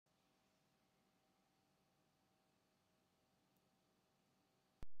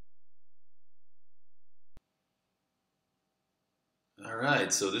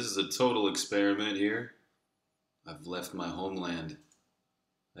Alright, so this is a total experiment here. I've left my homeland.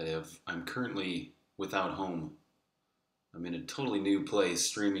 I'm currently without home. I'm in a totally new place,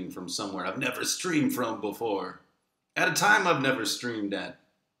 streaming from somewhere I've never streamed from before. At a time I've never streamed at.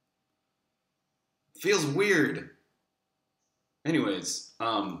 Feels weird. Anyways,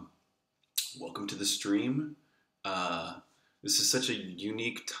 welcome to the stream. This is such a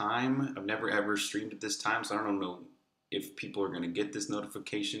unique time. I've never ever streamed at this time, so I don't know if people are going to get this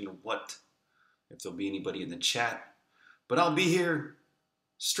notification or what, if there'll be anybody in the chat. But I'll be here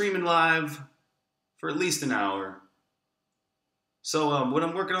streaming live for at least an hour. So what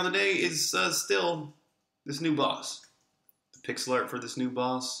I'm working on today is still this new boss. The pixel art for this new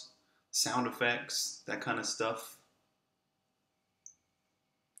boss, sound effects, that kind of stuff.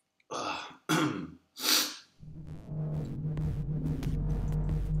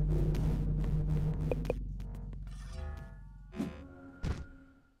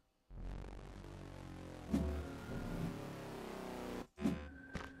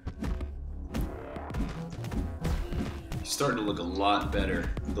 Starting to look a lot better.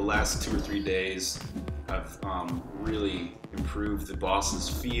 The last 2 or 3 days I've really improved the boss's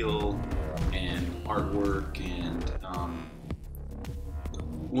feel and artwork, and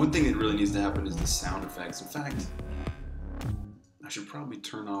one thing that really needs to happen is the sound effects. In fact, I should probably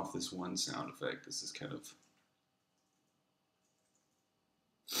turn off this one sound effect. This is kind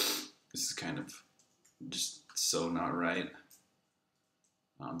of just so not right.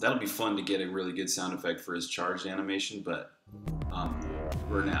 That'll be fun to get a really good sound effect for his charged animation, but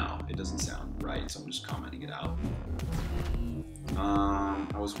for now, it doesn't sound right, so I'm just commenting it out.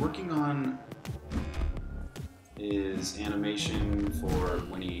 I was working on his animation for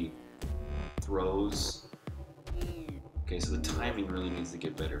when he throws. Okay, so the timing really needs to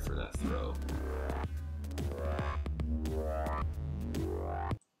get better for that throw.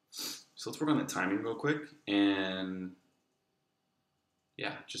 So let's work on the timing real quick, and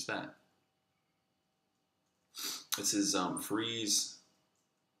yeah, just that. This is freeze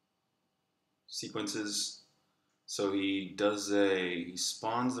sequences. So he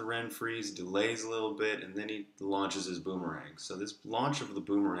spawns the Ren freeze, delays a little bit, and then he launches his boomerang. So this launch of the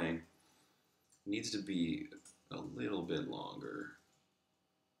boomerang needs to be a little bit longer.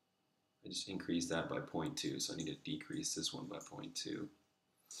 I just increased that by 0.2, so I need to decrease this one by 0.2.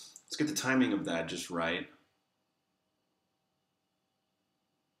 Let's get the timing of that just right.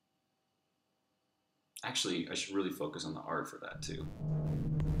 Actually, I should really focus on the art for that too,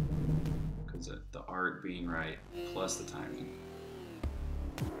 because the art being right plus the timing.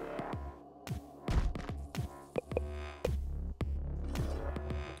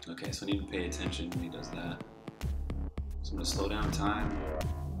 Okay, so I need to pay attention when he does that. So I'm going to slow down time.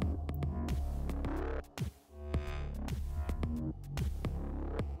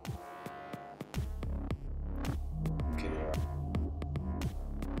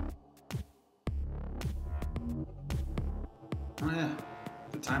 Oh yeah,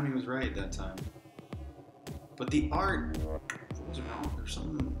 the timing was right that time. But the art, what was wrong? There's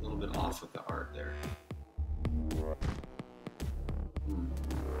something a little bit off with the art there.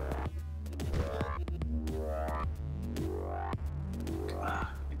 I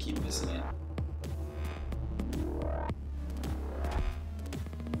keep missing it.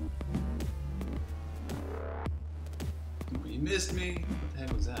 You missed me? What the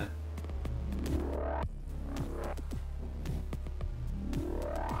heck was that?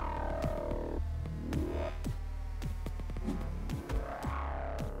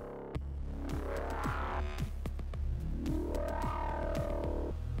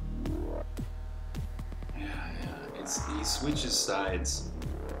 He switches sides.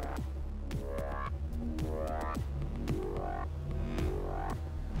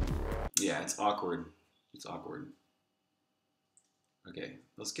 Yeah, it's awkward. It's awkward. Okay,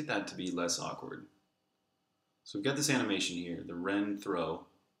 let's get that to be less awkward. So we've got this animation here, the Ren throw.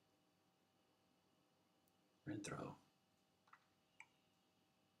 Ren throw.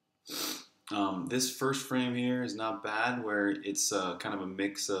 This first frame here is not bad, where it's kind of a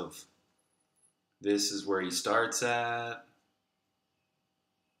mix of this is where he starts at.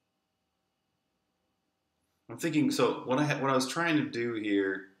 I'm thinking, so what I was trying to do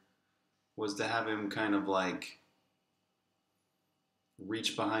here was to have him kind of like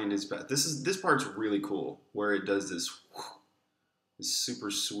reach behind his back. This part's really cool, where it does this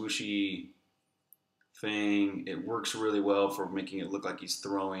super swooshy thing. It works really well for making it look like he's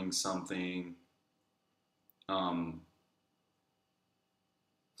throwing something.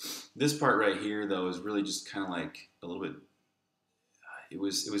 This part right here, though, is really just kind of like a little bit. It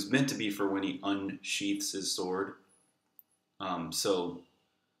was meant to be for when he unsheaths his sword. So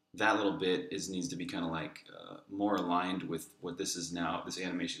that little bit is needs to be kind of like more aligned with what this is now. This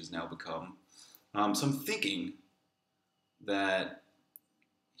animation has now become. So I'm thinking that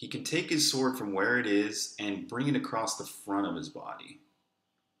he can take his sword from where it is and bring it across the front of his body.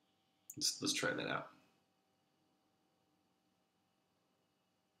 Let's try that out.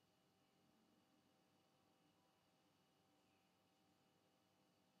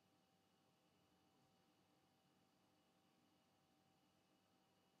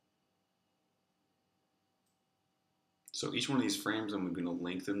 So each one of these frames, I'm going to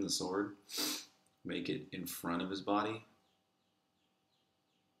lengthen the sword, make it in front of his body.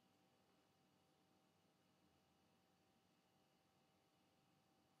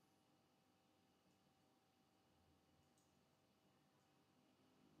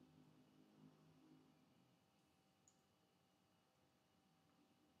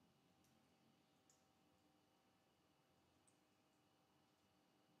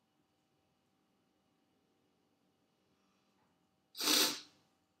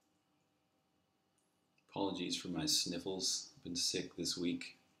 Apologies for my sniffles. I've been sick this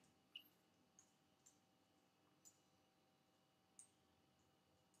week.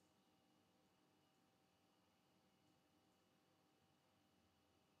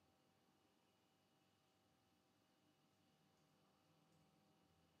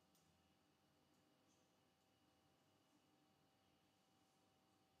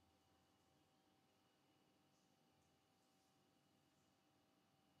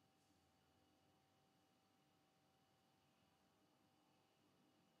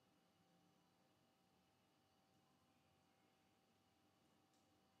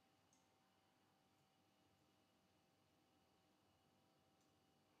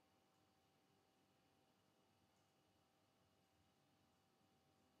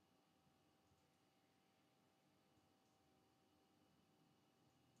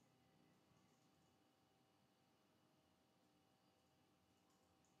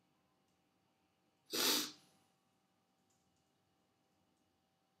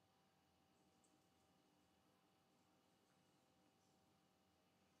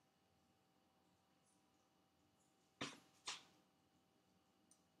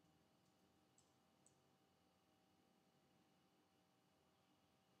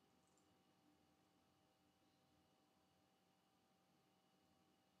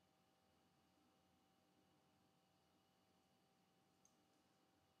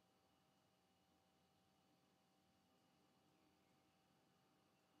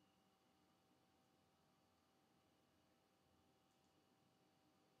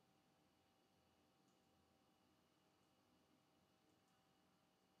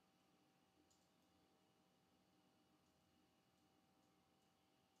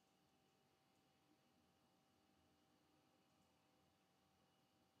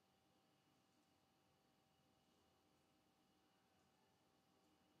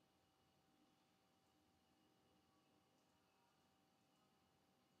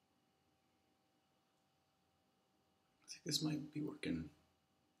 I think this might be working.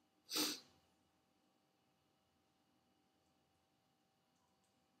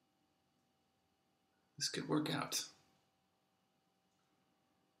 This could work out.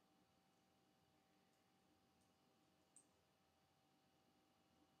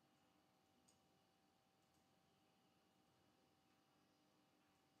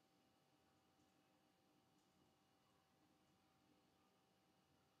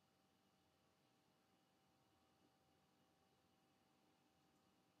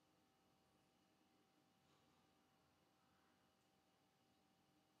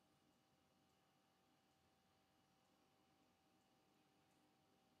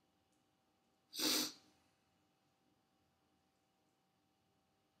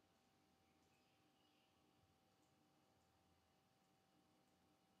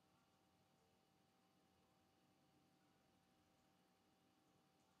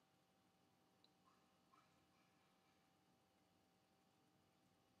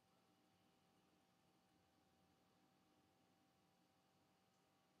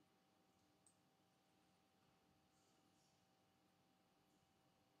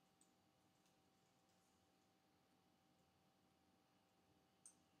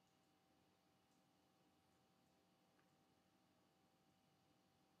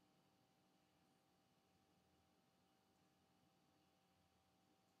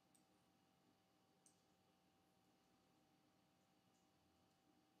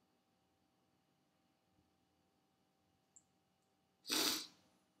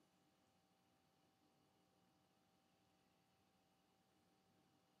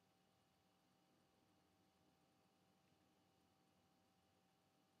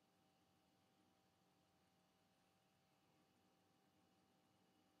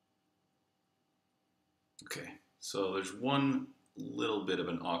 Okay, so there's one little bit of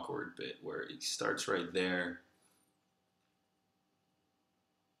an awkward bit where he starts right there.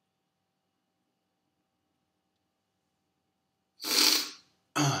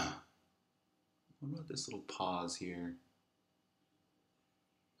 What about this little pause here?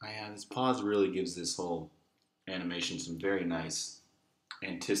 Yeah, this pause really gives this whole animation some very nice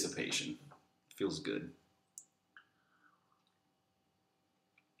anticipation. Feels good.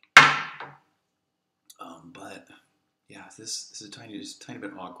 But yeah, this is just a tiny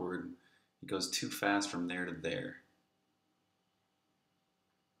bit awkward. It goes too fast from there to there.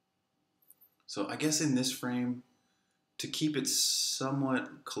 So I guess in this frame, to keep it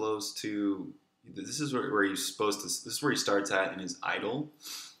somewhat close to, this is where he's supposed to, this is where he starts at in his idle.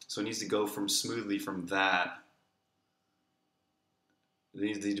 So it needs to go from smoothly from that. There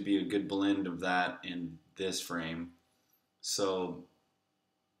needs to be a good blend of that in this frame. So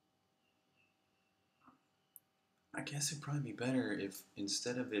I guess it'd probably be better if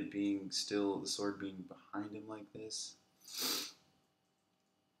instead of it being still, the sword being behind him like this,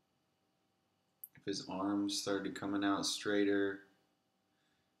 if his arms started coming out straighter,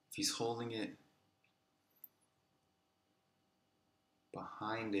 if he's holding it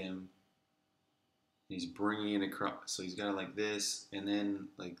behind him, he's bringing it across. So he's got it like this, and then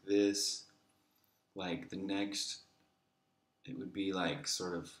like this, like the next, it would be like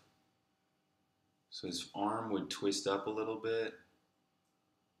sort of, so his arm would twist up a little bit.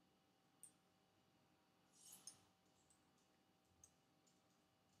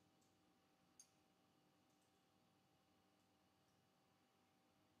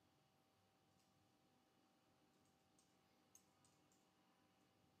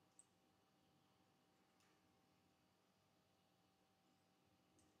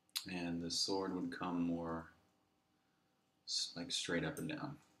 And the sword would come more like straight up and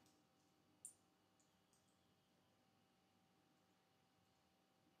down.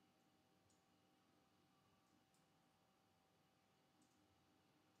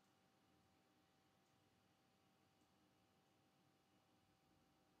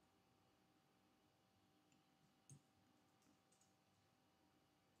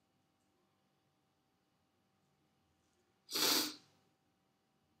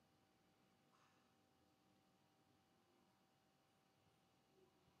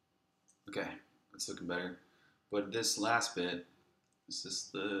 Okay, that's looking better. But this last bit, it's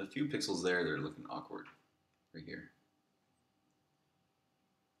just the few pixels there, they're looking awkward right here.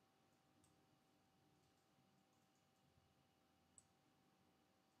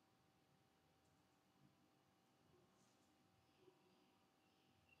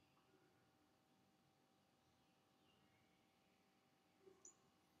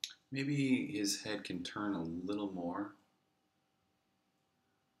 Maybe his head can turn a little more.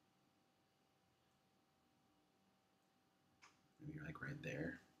 Maybe like right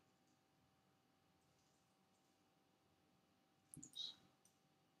there. Oops.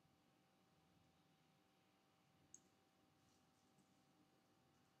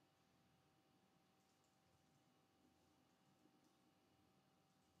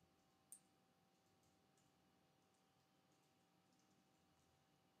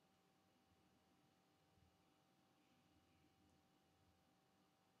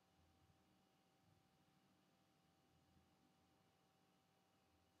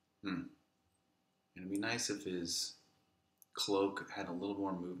 Hmm. It'd be nice if his cloak had a little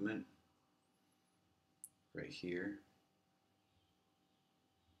more movement right here.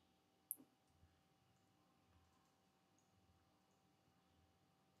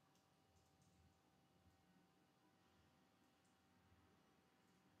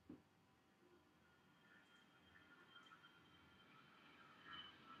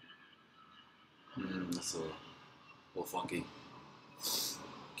 That's a little funky.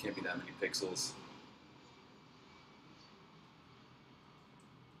 Can't be that many pixels.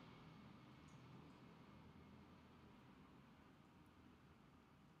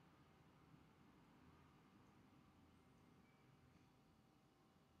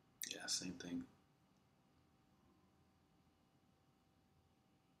 Yeah, same thing.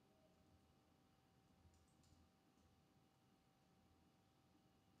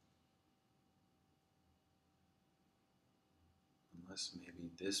 Unless maybe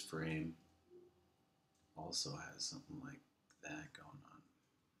this frame also has something like that going on.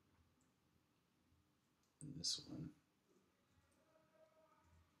 And this one.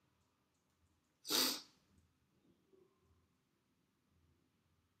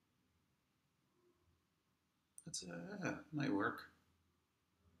 That's might work.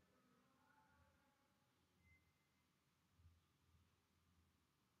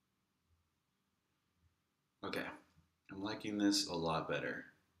 Okay, I'm liking this a lot better.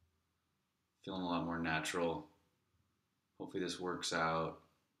 Feeling a lot more natural. Hopefully this works out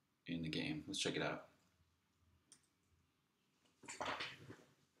in the game. Let's check it out.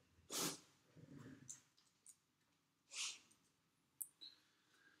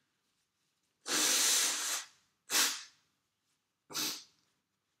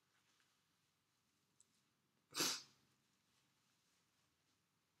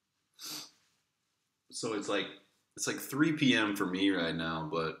 So it's like 3 p.m. for me right now,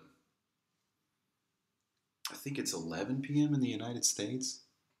 but I think it's 11 p.m. in the United States,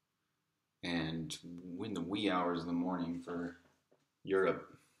 and in the wee hours of the morning for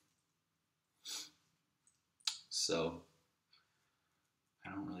Europe. So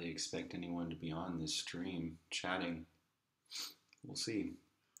I don't really expect anyone to be on this stream chatting. We'll see.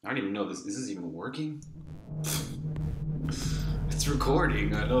 I don't even know this. Is this even working? It's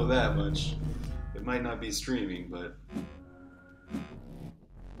recording. I know that much. It might not be streaming, but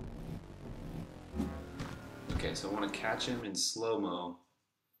okay. So I want to catch him in slow-mo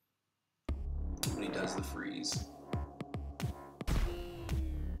when he does the freeze.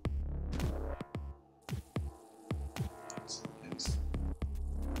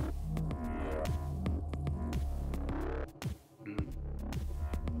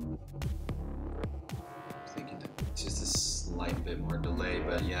 More delay,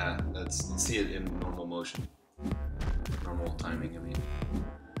 but yeah, let's see it in normal motion, normal timing. I mean,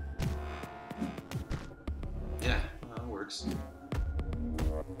 yeah, it works.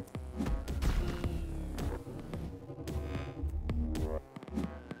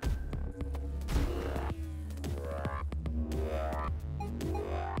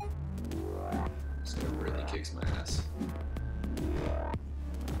 This guy really kicks my ass.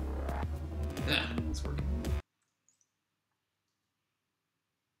 Yeah, it's working.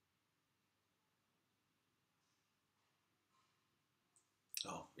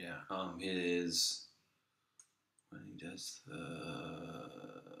 Oh, yeah, his, when he does the,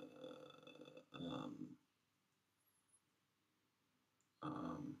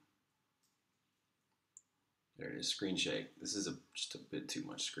 there it is, screen shake. This is just a bit too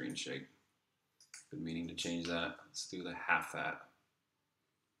much screen shake. Been meaning to change that. Let's do the half that.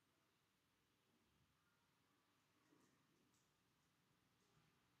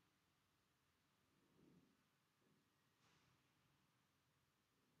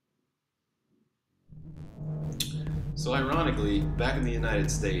 So ironically, back in the United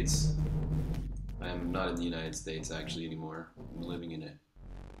States, I'm not in the United States actually anymore. I'm living in a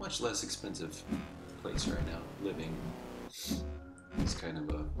much less expensive place right now. Living is kind of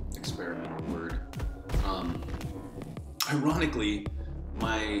a experimental word. Ironically,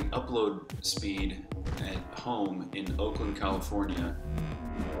 my upload speed at home in Oakland, California,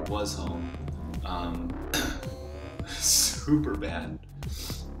 was home, super bad,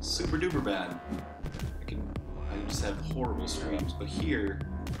 super duper bad. I just have horrible streams, but here,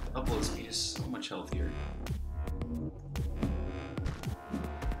 the upload speed is so much healthier.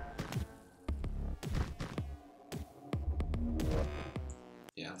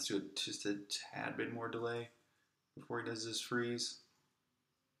 Yeah, let's do just a tad bit more delay before he does this freeze.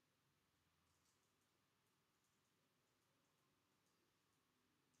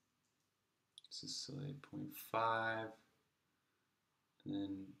 This is like 0.5, and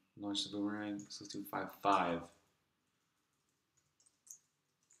then launch the boomerang. So let's do 5.5.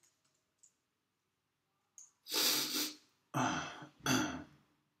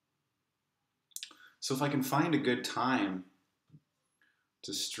 So if I can find a good time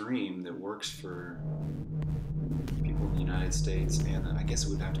to stream that works for people in the United States, and I guess it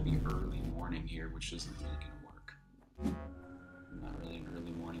would have to be early morning here, which isn't really going to work. I'm not really an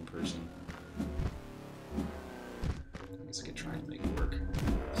early morning person. I guess I could try and make it work.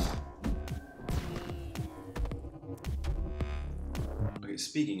 Okay,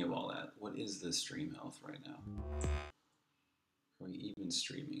 speaking of all that, what is the stream health right now? Are we even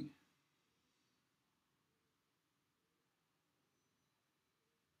streaming?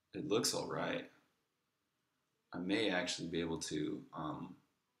 It looks all right. I may actually be able to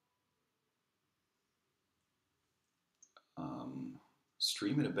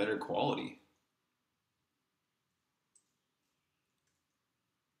stream at a better quality.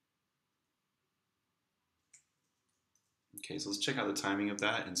 Okay, so let's check out the timing of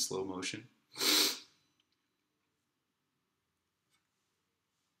that in slow motion.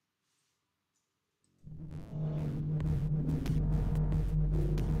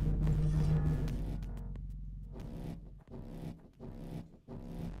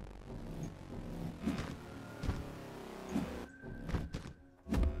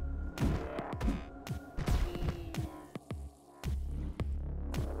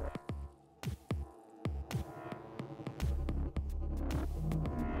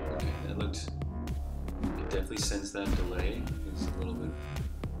 definitely sense that delay. It's a little bit.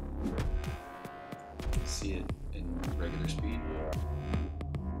 See it in regular speed.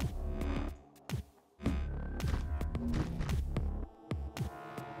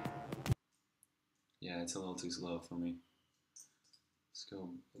 Yeah, it's a little too slow for me. Let's go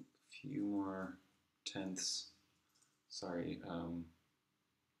a few more tenths. Sorry,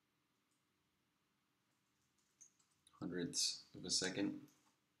 hundredths of a second.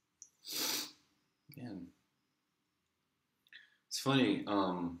 Man, it's funny.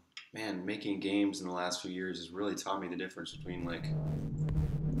 Man, making games in the last few years has really taught me the difference between, like,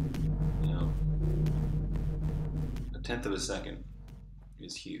 you know, a tenth of a second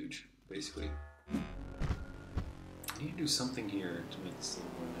is huge, basically. I need to do something here to make this a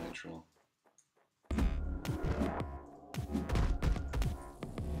little more natural.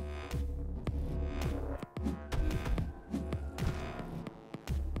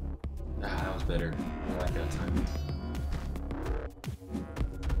 Ah, that was better. I like that time.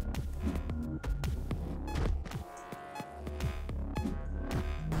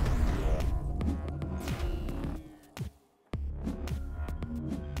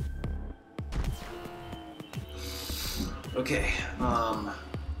 Okay,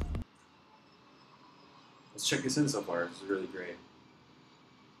 let's check this in so far. This is really great.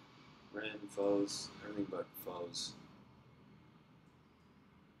 Ren, foes, everything but foes.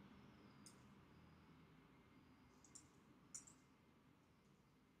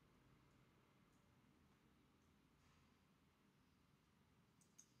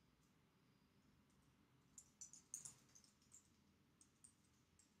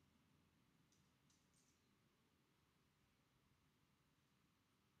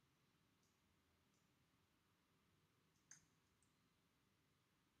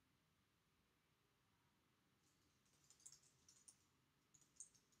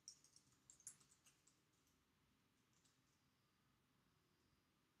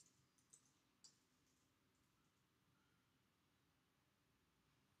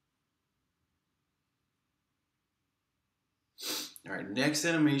 All right, next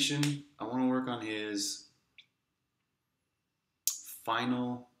animation, I want to work on his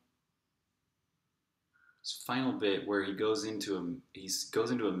final bit where he goes into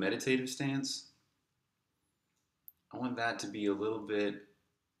a meditative stance. I want that to be a little bit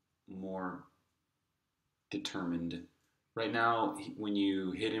more determined. Right now, when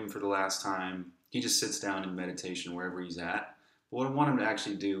you hit him for the last time, he just sits down in meditation wherever he's at. But what I want him to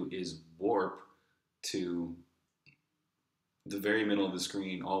actually do is warp to the very middle of the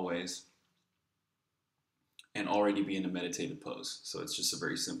screen always and already be in a meditative pose. So it's just a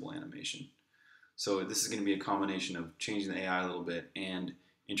very simple animation. So this is going to be a combination of changing the AI a little bit and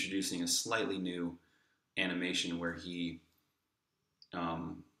introducing a slightly new animation where he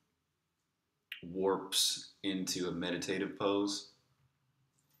warps into a meditative pose.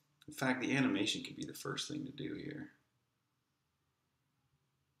 In fact, the animation could be the first thing to do here.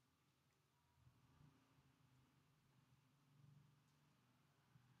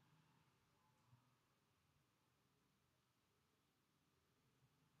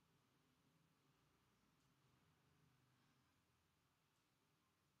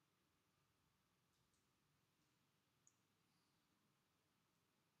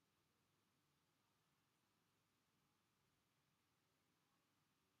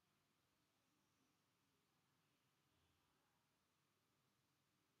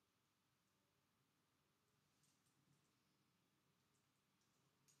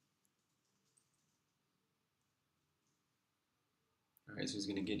 All right, so he's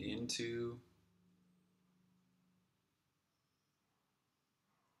going to get into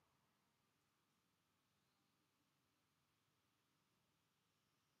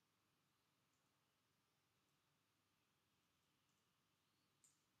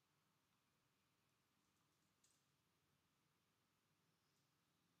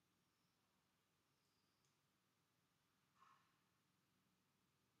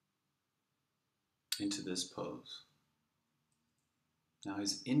this pose. Now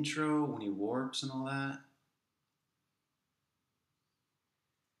his intro, when he warps and all that,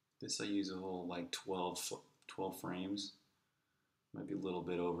 this I use a whole like 12 frames. Might be a little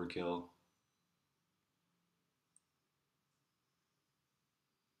bit overkill.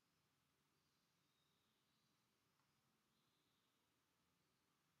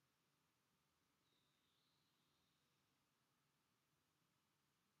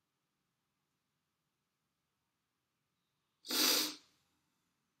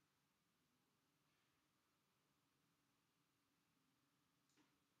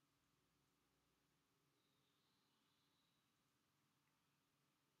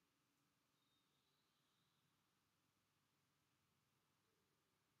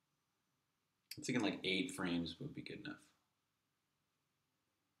 I'm thinking like 8 frames would be good enough.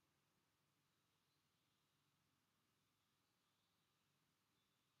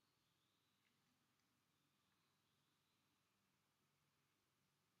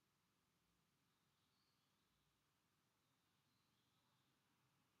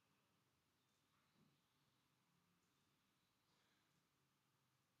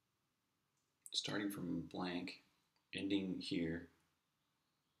 Starting from blank, ending here.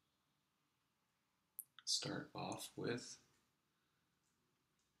 Start off with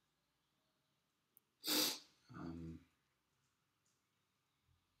um,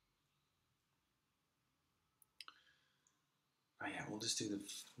 oh yeah, we'll just do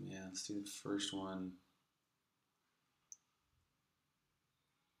let's do the first one.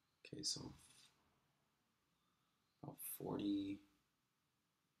 Okay, so about 40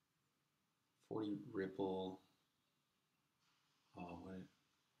 ripple. Oh, what?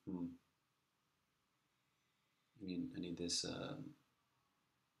 I need this.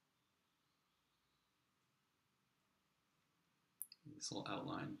 This little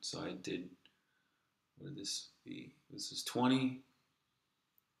outline. So I did. What would this be? This is 20,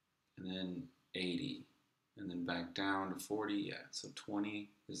 and then 80, and then back down to 40. Yeah, so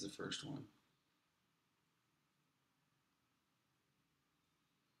 20 is the first one.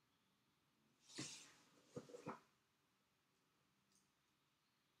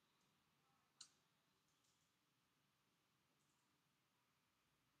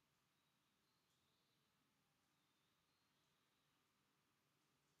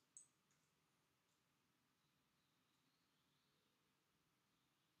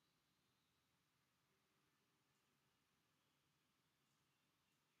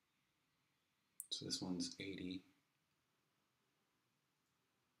 So this one's 80.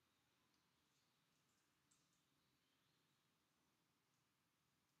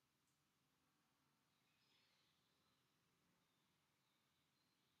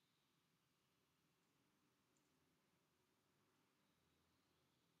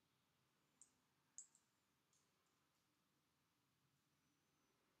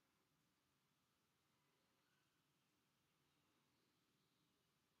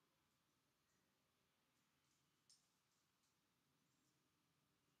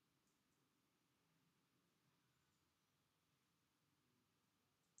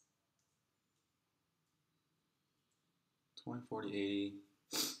 Twenty, 40, 80.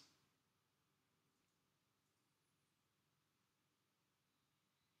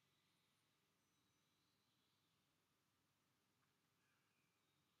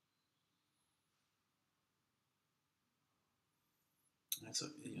 That's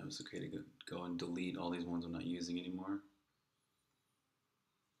it's okay to go and delete all these ones I'm not using anymore.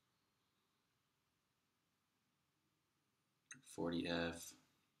 40F. I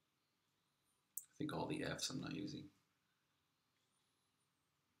think all the Fs I'm not using.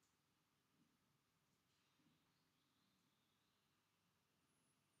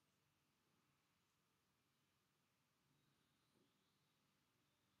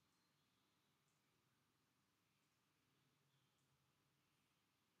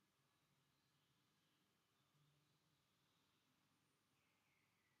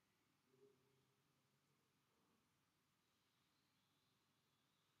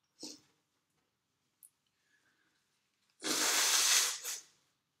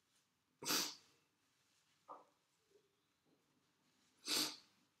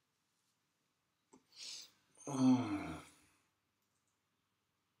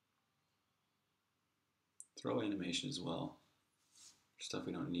 Throw animation as well. Stuff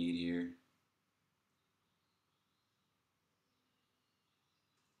we don't need here.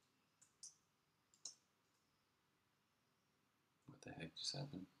 What the heck just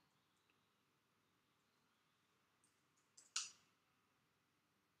happened?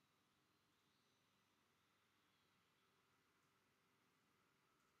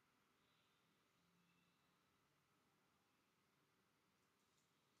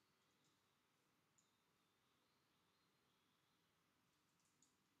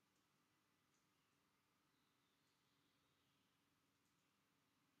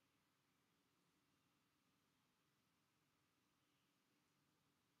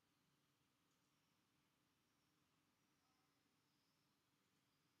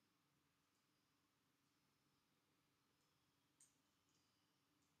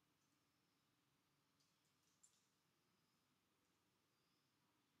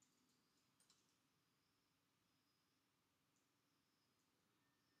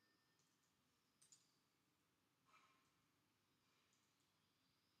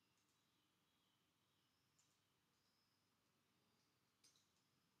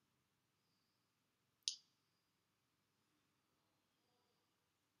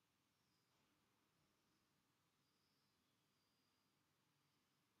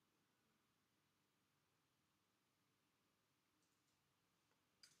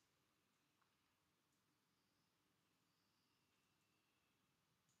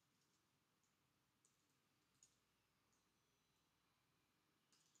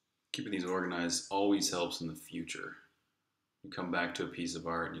 Keeping these organized always helps in the future. You come back to a piece of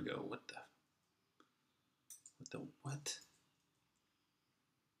art and you go, what?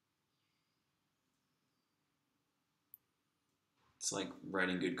 It's like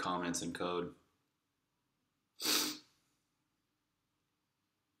writing good comments in code.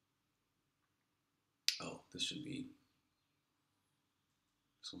 Oh, this should be,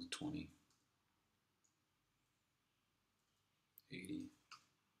 this one's 20, 80,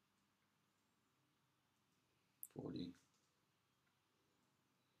 40.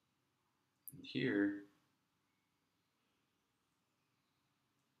 And here,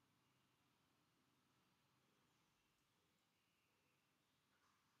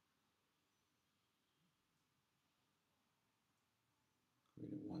 we're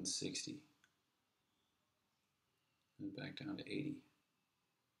at 160. And back down to 80.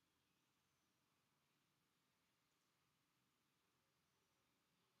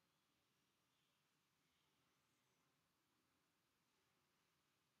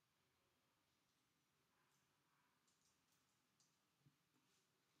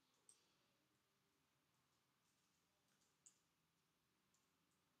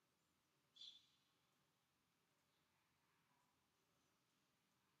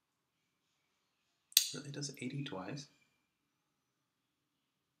 Really does 80 twice?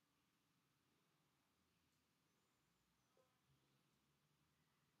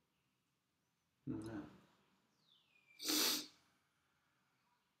 No.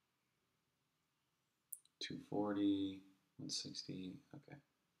 240, 160, okay.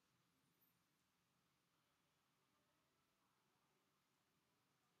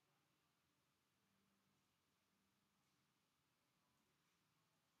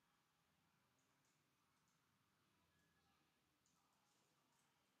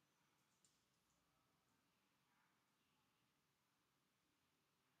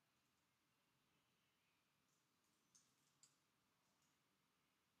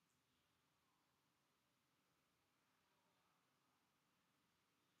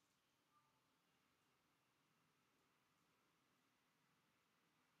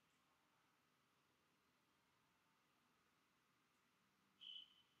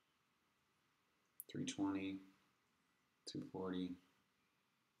 $320, $240.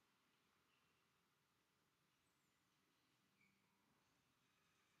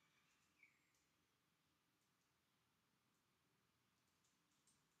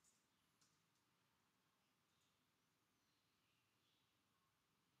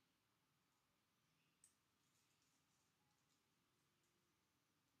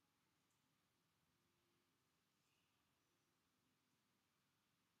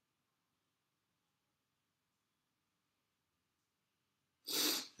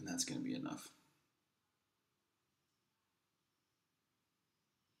 And that's going to be enough.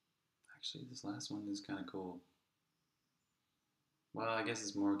 Actually, this last one is kind of cool. Well, I guess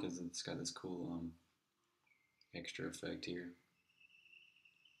it's more because it's got this cool extra effect here.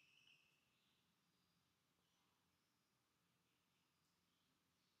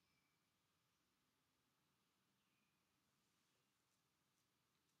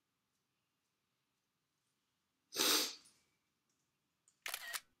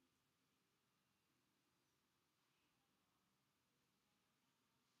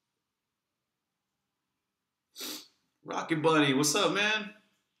 Rocket Bunny, what's up, man?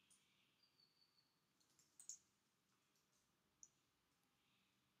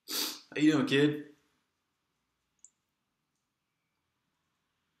 How you doing, kid?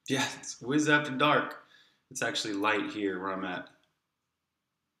 Yeah, it's Whiz After Dark. It's actually light here where I'm at.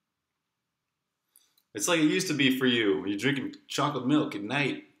 It's like it used to be for you when you're drinking chocolate milk at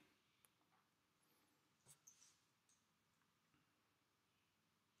night.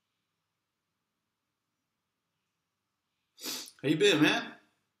 How you been, man?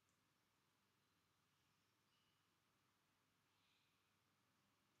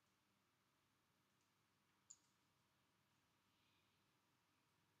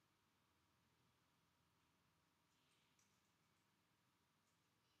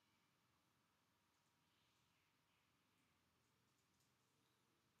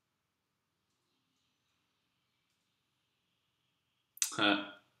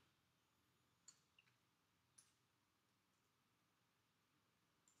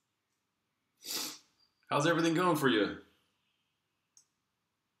 How's everything going for you?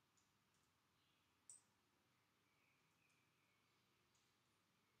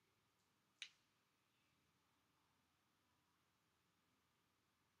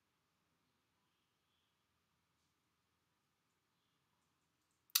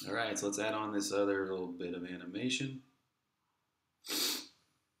 All right, so let's add on this other little bit of animation.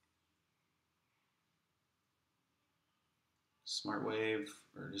 Smart wave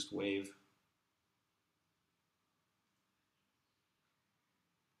or just wave.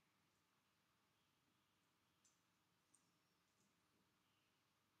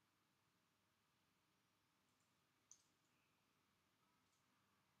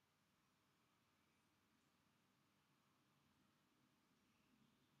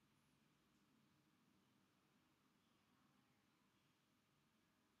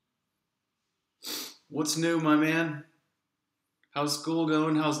 What's new, my man? How's school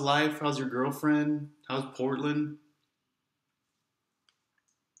going? How's life? How's your girlfriend? How's Portland?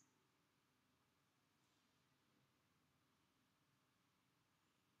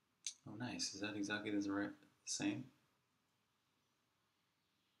 Oh, nice. Is that exactly the right same?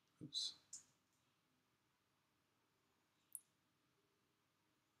 Oops.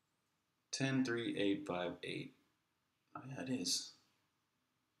 103858. Oh yeah, it is.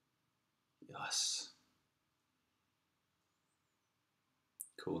 Yes.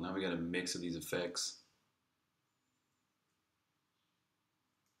 Cool. Now we got a mix of these effects.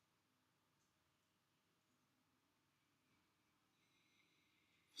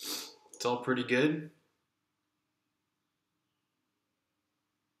 It's all pretty good.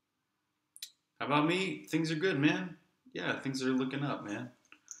 How about me? Things are good, man. Yeah, things are looking up, man.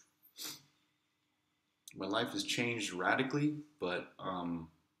 My life has changed radically, but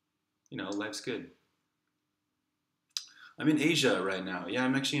life's good. I'm in Asia right now. Yeah,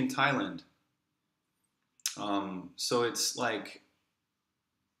 I'm actually in Thailand. So it's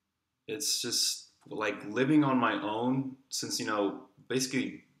just like living on my own since,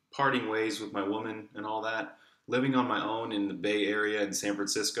 basically parting ways with my woman and all that. Living on my own in the Bay Area and San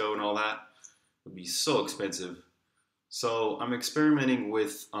Francisco and all that would be so expensive. So I'm experimenting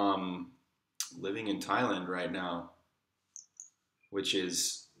with living in Thailand right now, which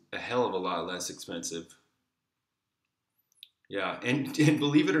is a hell of a lot less expensive. Yeah, and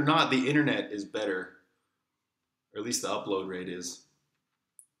believe it or not, the internet is better, or at least the upload rate is.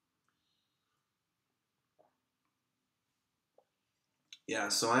 Yeah,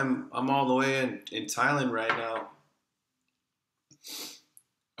 so I'm all the way in Thailand right now.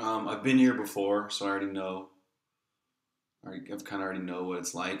 I've been here before, so I already know. I've kind of already know what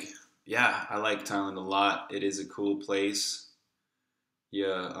it's like. Yeah, I like Thailand a lot. It is a cool place.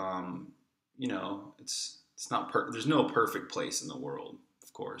 Yeah, it's not there's no perfect place in the world,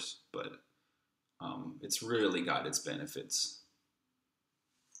 of course, but it's really got its benefits.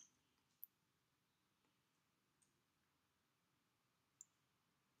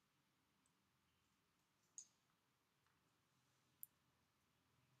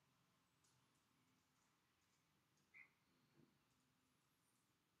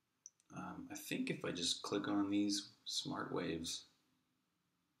 I think if I just click on these smart waves,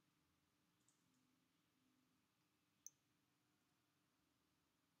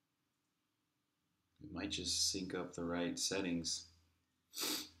 it might just sync up the right settings.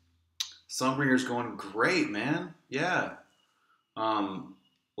 Songbringer's going great, man. Yeah. Um,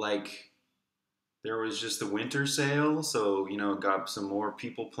 like there was just the winter sale, so got some more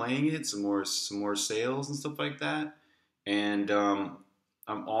people playing it, some more sales and stuff like that. And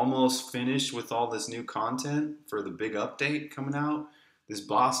I'm almost finished with all this new content for the big update coming out. This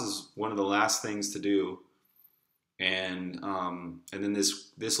boss is one of the last things to do, and then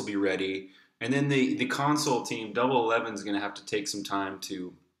this will be ready. And then the console team, Double Eleven, is going to have to take some time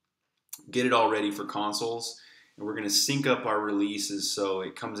to get it all ready for consoles, and we're going to sync up our releases so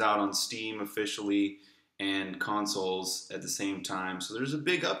it comes out on Steam officially and consoles at the same time. So there's a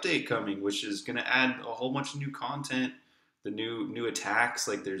big update coming, which is going to add a whole bunch of new content, the new attacks,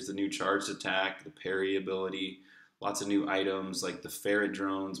 like there's the new charged attack, the parry ability, lots of new items like the ferret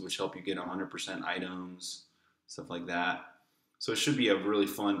drones, which help you get 100% items, stuff like that. So it should be a really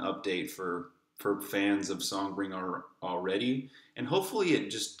fun update for fans of Songbringer already, and hopefully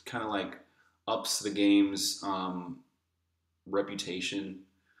it just kind of like ups the game's reputation.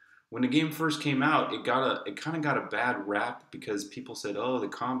 When the game first came out, it kind of got a bad rap because people said, "Oh, the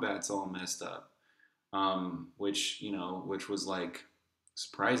combat's all messed up," which was like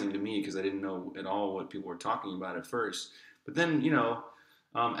surprising to me because I didn't know at all what people were talking about at first. But then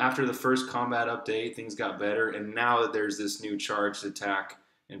after the first combat update, things got better, and now that there's this new charged attack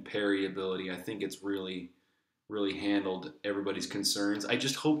and parry ability, I think it's really handled everybody's concerns. I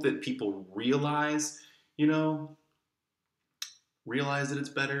just hope that people you know, realize that it's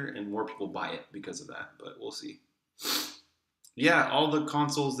better and more people buy it because of that, but we'll see. Yeah, all the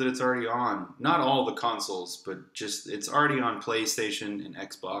consoles that it's already on. Not all the consoles, but just it's already on PlayStation and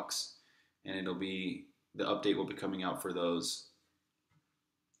Xbox, and the update will be coming out for those.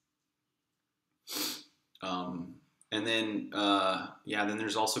 Um, And then yeah, then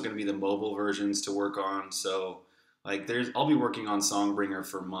there's also going to be the mobile versions to work on. So like there's I'll be working on Songbringer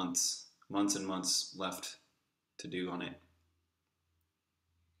for months and months left to do on it.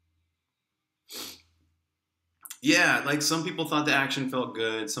 Yeah, like some people thought the action felt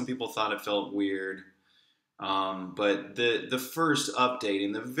good, some people thought it felt weird. But the first update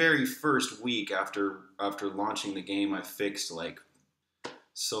in the very first week after launching the game, I fixed like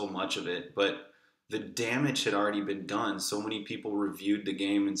so much of it. But the damage had already been done. So many people reviewed the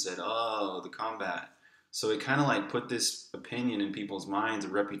game and said, "Oh, the combat." So it kind of like put this opinion in people's minds, a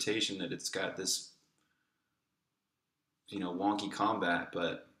reputation that it's got this wonky combat.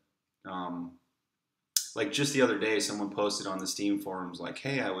 But um, like just the other day, someone posted on the Steam forums like,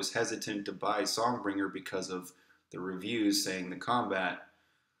 "Hey, I was hesitant to buy Songbringer because of the reviews saying the combat."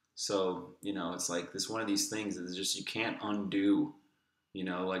 So it's like this one of these things that is just you can't undo.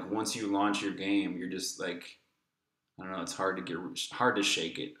 Like once you launch your game, you're just like, I don't know, it's hard to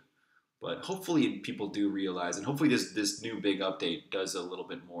shake it. But hopefully people do realize, and hopefully this new big update does a little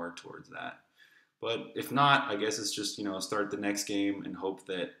bit more towards that. But if not, I guess it's just start the next game and hope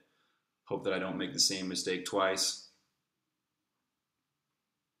that I don't make the same mistake twice.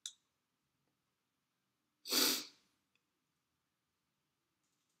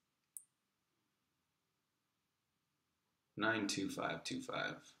 Nine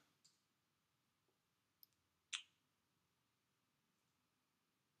 2525.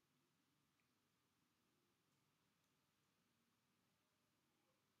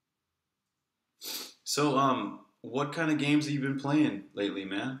 So what kind of games have you been playing lately,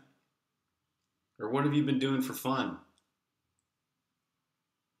 man? Or what have you been doing for fun?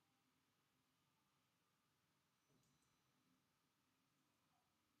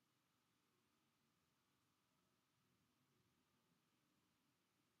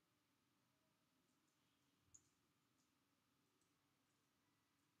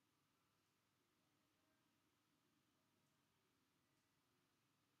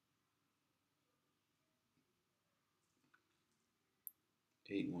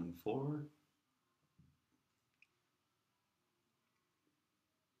 814.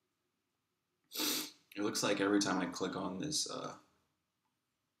 It looks like every time I click on this,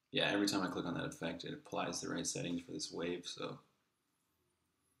 yeah, every time I click on that effect, it applies the right settings for this wave. So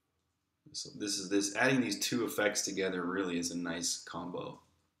this adding these two effects together really is a nice combo.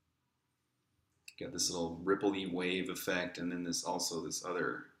 Got this little rippley wave effect, and then this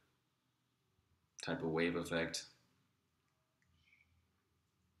other type of wave effect.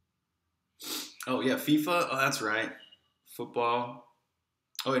 Oh yeah, FIFA. Oh, that's right. Football.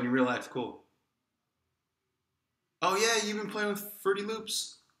 Oh, in real life, cool. Oh yeah, you've been playing with Fruity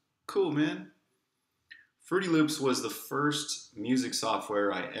Loops. Cool, man. Fruity Loops was the first music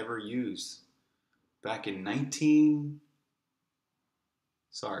software I ever used back in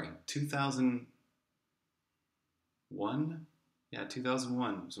 2001. Yeah,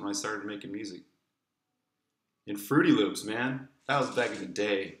 2001 was when I started making music. In Fruity Loops, man. That was back in the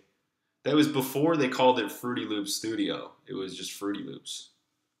day. That was before they called it Fruity Loops Studio. It was just Fruity Loops.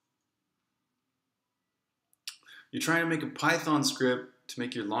 You're trying to make a Python script to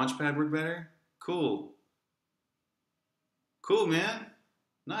make your Launchpad work better? Cool. Cool, man.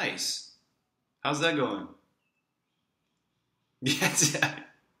 Nice. How's that going? Yes,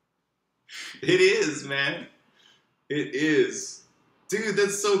 it is, man. It is. Dude,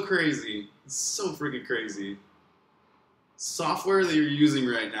 that's so crazy. It's so freaking crazy. Software that you're using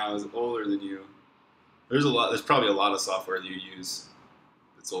right now is older than you. There's probably a lot of software that you use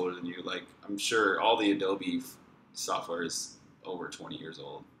that's older than you. Like, I'm sure all the Adobe software is over 20 years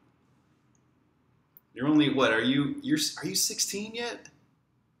old. You're only what? Are you 16 yet?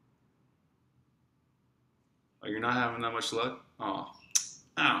 Oh, you're not having that much luck? Oh.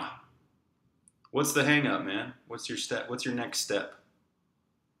 Ow. What's the hang up, man? What's your step? What's your next step?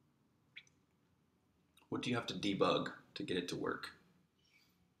 What do you have to debug to get it to work?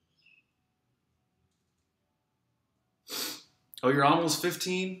 Oh, you're almost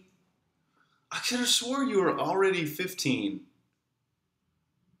 15? I could have swore you were already 15.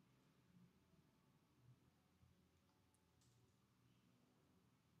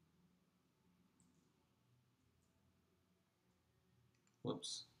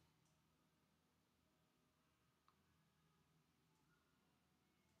 Whoops.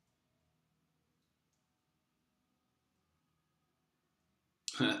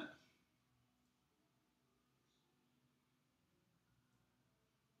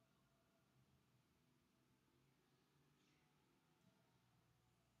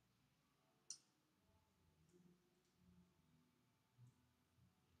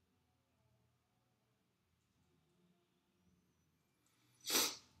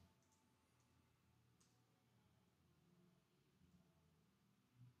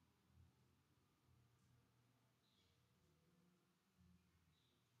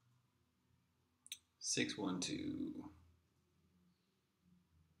 612.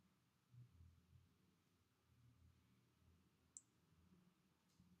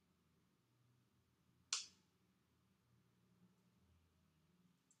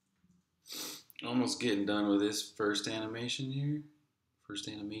 Almost getting done with this first animation here. First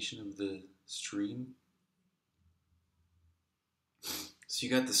animation of the stream. So you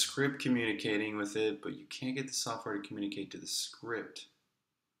got the script communicating with it, but you can't get the software to communicate to the script.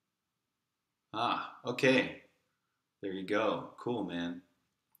 Ah, okay. There you go. Cool, man.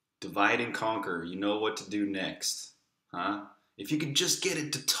 Divide and conquer. You know what to do next. Huh? If you could just get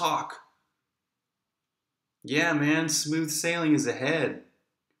it to talk. Yeah, man. Smooth sailing is ahead.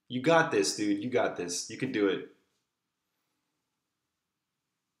 You got this, dude. You got this. You can do it.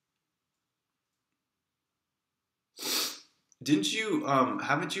 Didn't you,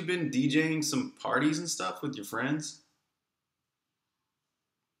 haven't you been DJing some parties and stuff with your friends?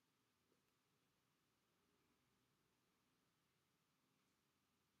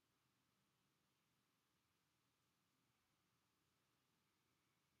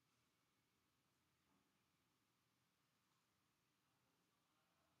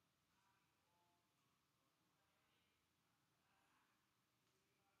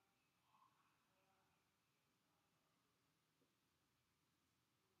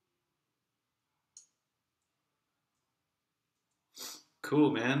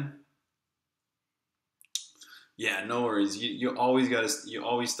 Cool, man. Yeah, no worries. You always you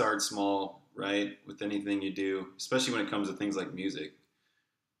always start small, right? With anything you do, especially when it comes to things like music.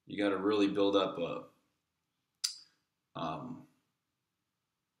 You got to really build up um,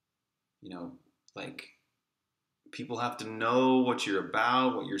 you know, like people have to know what you're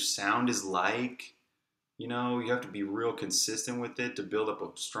about, what your sound is like. You know, you have to be real consistent with it to build up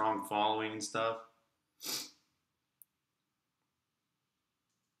a strong following and stuff.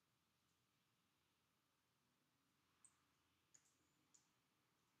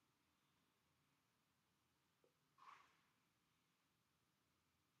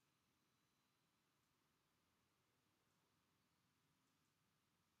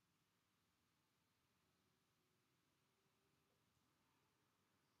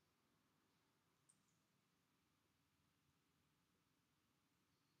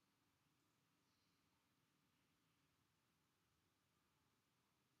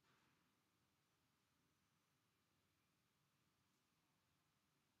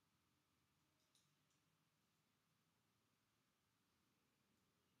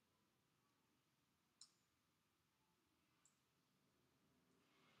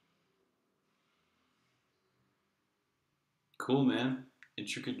 Cool, man.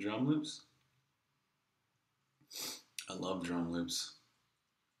 Intricate drum loops. I love drum loops.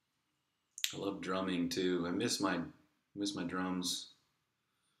 I love drumming too. Miss my drums.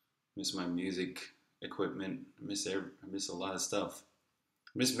 Miss my music equipment. I miss a lot of stuff.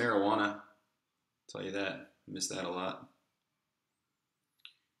 I miss marijuana. I'll tell you that. I miss that a lot.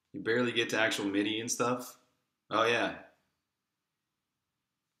 You barely get to actual MIDI and stuff. Oh yeah,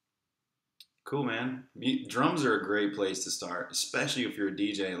 cool, man. Drums are a great place to start, especially if you're a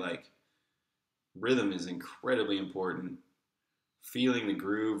DJ. Like rhythm is incredibly important. Feeling the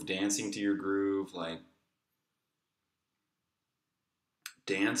groove, dancing to your groove, like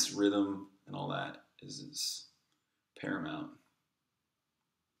dance rhythm and all that is paramount.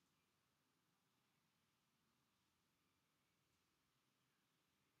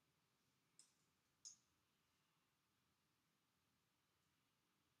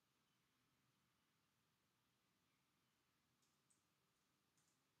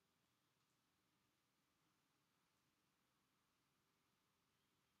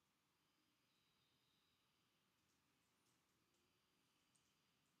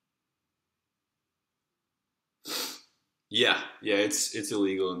 Yeah, yeah, it's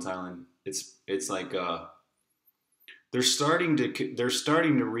illegal in Thailand. It's like they're starting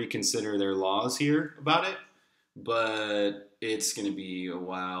to reconsider their laws here about it, but it's going to be a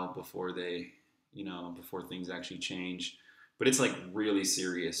while before before things actually change. But it's like really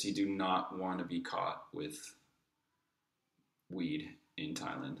serious. You do not want to be caught with weed in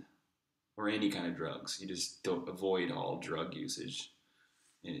Thailand or any kind of drugs. You just don't avoid all drug usage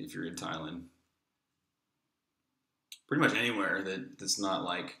if you're in Thailand. Pretty much anywhere that's not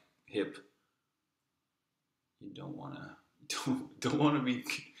like hip, you don't want to don't want to be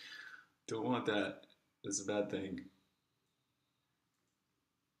don't want that. That's a bad thing.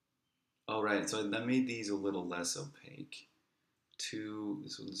 All right, so that made these a little less opaque. Two,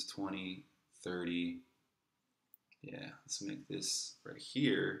 this one's 20, 30. Yeah, let's make this right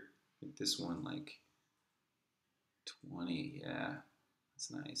here. Make this one like 20. Yeah, that's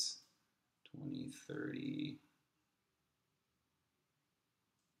nice. 20, 30,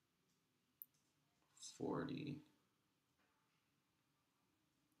 40,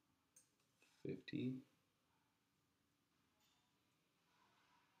 50.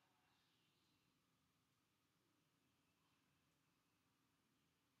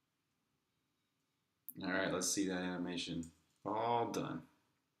 All right, let's see that animation. All done.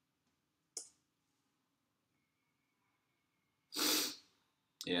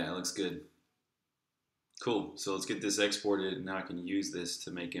 Yeah, it looks good. Cool. So let's get this exported, and now I can use this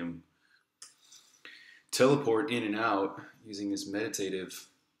to make him teleport in and out using this meditative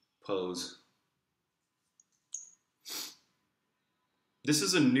pose. This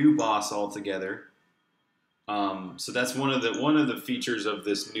is a new boss altogether. So that's one of the features of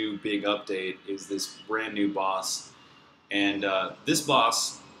this new big update is this brand new boss, and this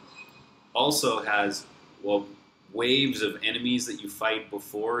boss also has waves of enemies that you fight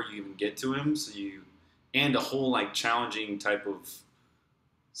before you even get to him. And a whole like challenging type of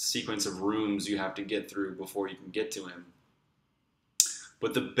sequence of rooms you have to get through before you can get to him.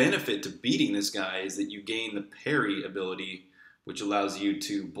 But the benefit to beating this guy is that you gain the parry ability, which allows you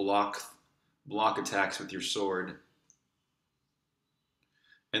to block attacks with your sword.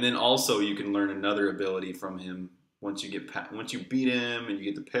 And then also you can learn another ability from him. Once you beat him and you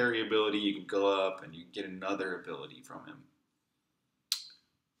get the parry ability, you can go up and you get another ability from him.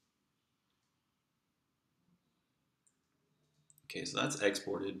 Okay, so that's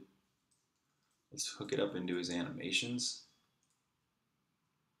exported. Let's hook it up into his animations.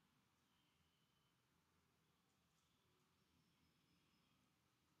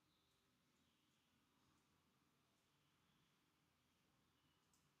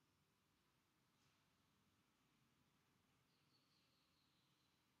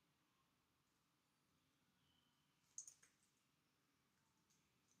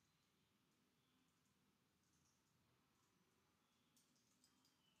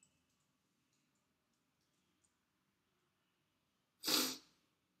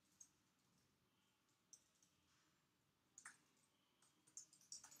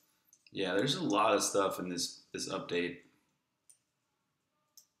 Yeah, there's a lot of stuff in this update.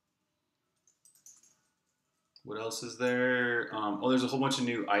 What else is there? There's a whole bunch of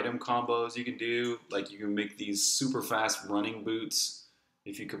new item combos you can do. Like you can make these super fast running boots.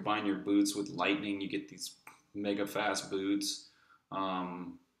 If you combine your boots with lightning, you get these mega fast boots.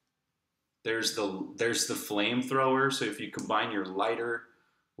 There's the flamethrower. So if you combine your lighter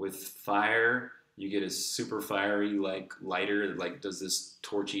with fire, you get a super fiery like lighter that like does this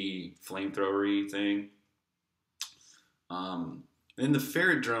torchy flamethrowery thing. And the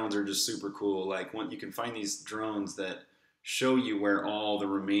ferret drones are just super cool. Like when you can find these drones that show you where all the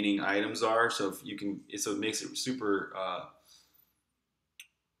remaining items are. So if you can, so it makes it super,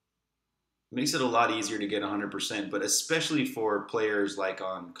 makes it a lot easier to get 100%. But especially for players like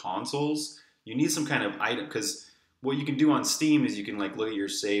on consoles, you need some kind of item because what you can do on Steam is you can like look at your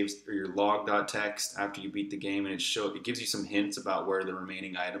saves or your log.txt after you beat the game, and it gives you some hints about where the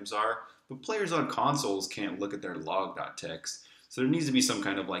remaining items are. But players on consoles can't look at their log.txt. So there needs to be some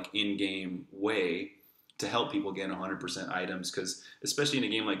kind of like in-game way to help people get 100% items, because especially in a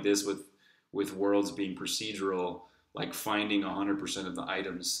game like this with worlds being procedural, like finding 100% of the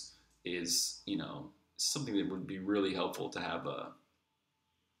items is, something that would be really helpful to have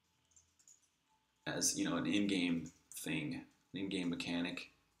as an in-game thing, an in-game mechanic.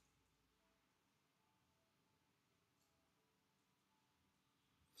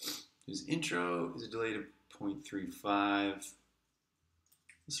 His intro is delayed at 0.35.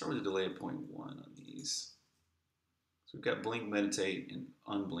 Let's start with a delay of 0.1 on these. So we've got blink, meditate, and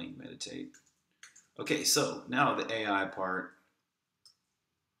unblink, meditate. Okay, so now the AI part.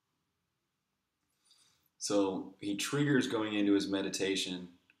 So he triggers going into his meditation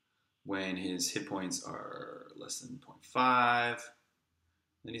when his hit points are less than 0.5.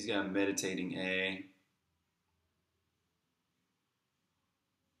 Then he's got meditating A.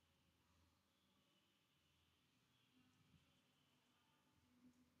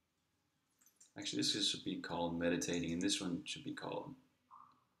 Actually, this should be called meditating, and this one should be called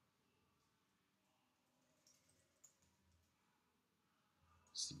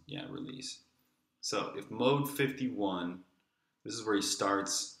release. So if mode 51, this is where he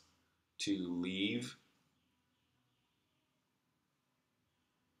starts to leave.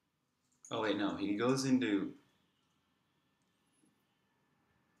 Oh wait, no, he goes into,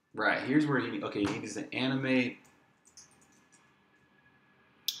 right, here's where he needs to animate.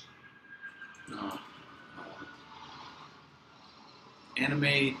 No.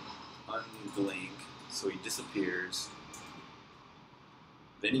 Animate, unblink, so he disappears.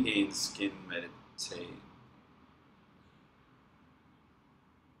 Then he gains skin meditate.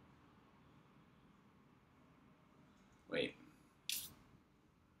 Wait.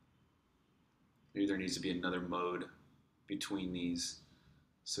 Maybe there needs to be another mode between these.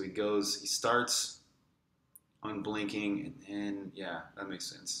 So he starts unblinking, and then, yeah, that makes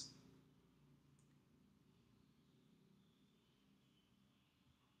sense.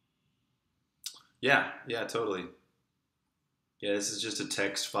 Yeah, yeah, totally. Yeah, this is just a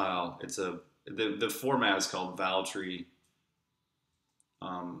text file. The format is called Valtree,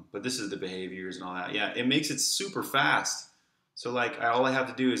 but this is the behaviors and all that. Yeah, it makes it super fast. So like, all I have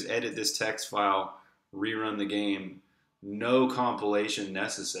to do is edit this text file, rerun the game, no compilation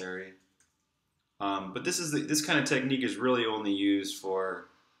necessary. But this kind of technique is really only used for,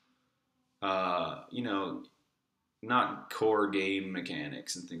 you know, not core game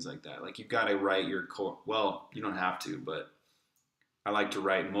mechanics and things like that. Like you've got to write your core. Well, you don't have to, but I like to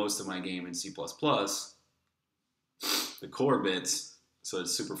write most of my game in C++, the core bits, so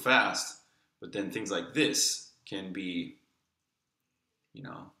it's super fast. But then things like this can be, you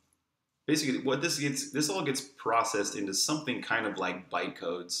know, basically what this all gets processed into something kind of like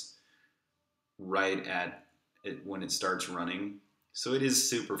bytecodes right at it when it starts running. So it is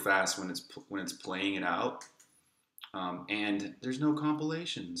super fast when it's playing it out, and there's no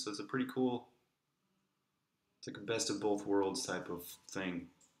compilation. So it's a pretty cool. It's like a best of both worlds type of thing.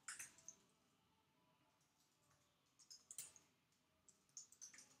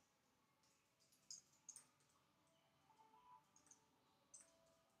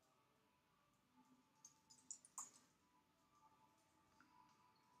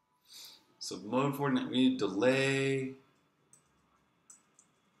 So mode 49, we need delay.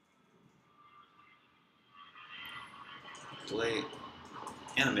 Delay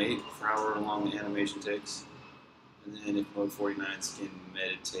animate for however long the animation takes. And then if mode 49 can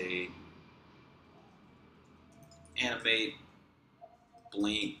meditate, animate,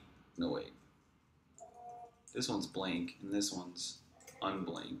 blink. No, wait. This one's blink and this one's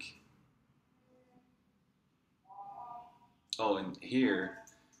unblink. Oh, and here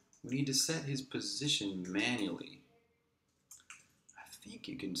we need to set his position manually. I think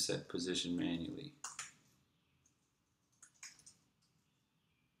you can set position manually.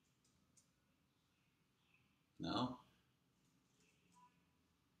 No?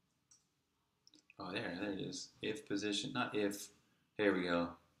 Oh, there it is. If position, not if. Here we go.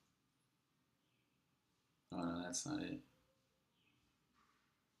 Oh, no, that's not it.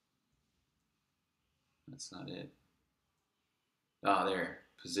 That's not it. Ah, there.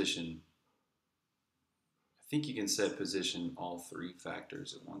 Position. I think you can set position all three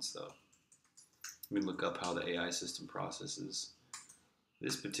factors at once, though. Let me look up how the AI system processes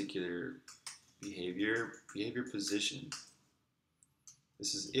this particular behavior position.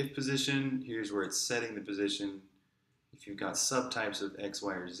 This is if position. Here's where it's setting the position. If you've got subtypes of X,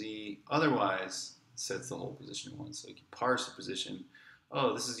 Y, or Z, otherwise it sets the whole position at once. So you can parse the position.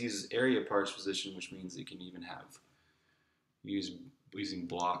 Oh, this uses area parse position, which means it can even have using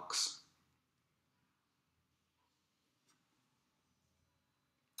blocks.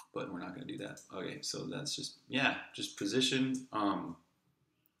 But we're not going to do that. Okay, so that's just position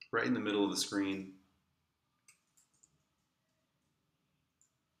right in the middle of the screen.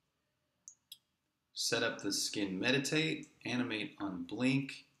 Set up the skin meditate, animate on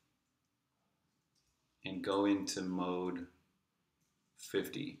blink, and go into mode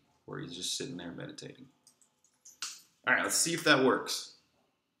 50, where he's just sitting there meditating. All right, let's see if that works.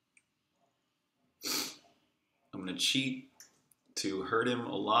 I'm going to cheat to hurt him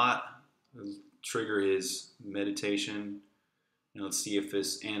a lot, trigger his meditation, and let's see if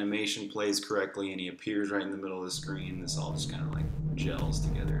this animation plays correctly and he appears right in the middle of the screen. This all just kind of like gels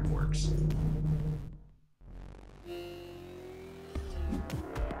together and works.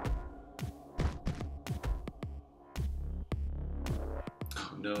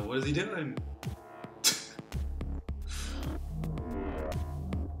 Oh no, what is he doing?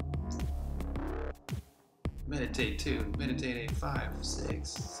 Meditate 2, meditate 8, 5, 6,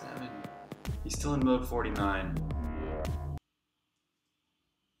 7. He's still in mode 49.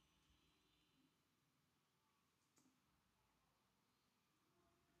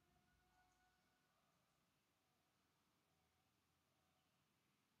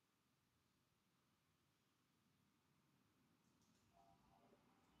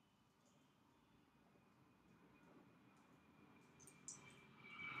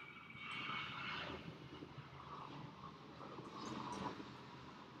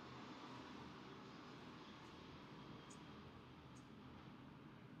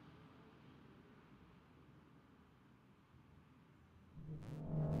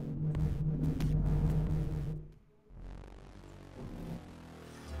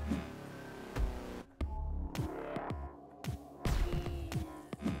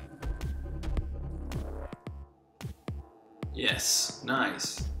 Yes,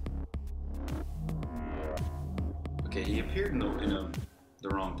 nice. Okay, he appeared in the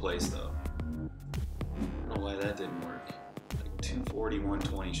wrong place though. I don't know why that didn't work. Like 240,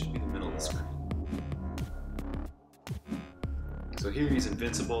 120 should be the middle of the screen. So here he's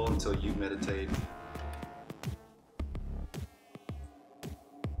invincible until you meditate.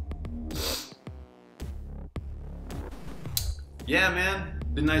 Yeah, man.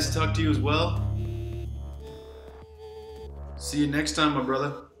 Been nice to talk to you as well. See you next time, my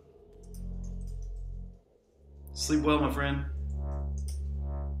brother. Sleep well, my friend.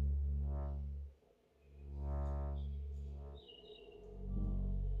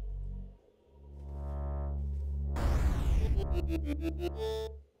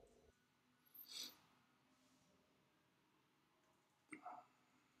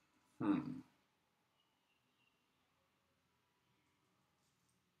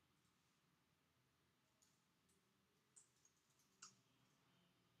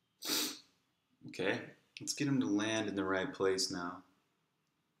 Okay, let's get him to land in the right place now.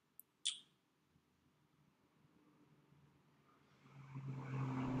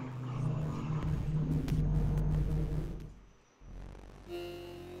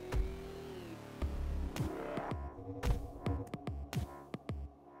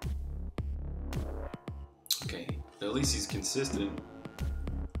 Okay, at least he's consistent.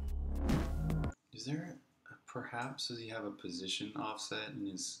 Is there, perhaps, does he have a position offset in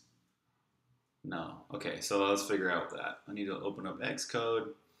his... No. Okay, so let's figure out that. I need to open up Xcode,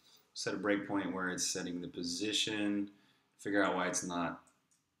 set a breakpoint where it's setting the position, figure out why it's not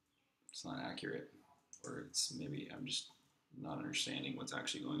accurate, or it's maybe I'm just not understanding what's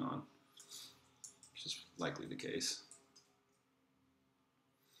actually going on, which is likely the case.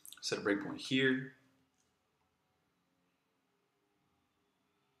 Set a breakpoint here.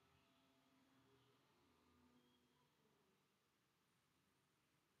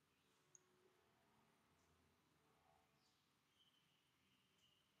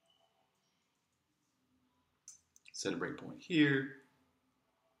 Set a breakpoint here.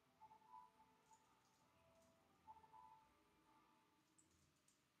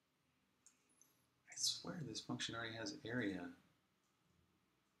 I swear this function already has area.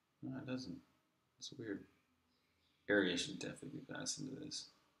 No, it doesn't. It's weird. Area should definitely be passed into this.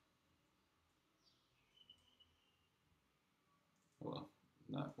 Well,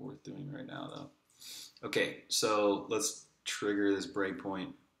 not worth doing right now though. Okay, so let's trigger this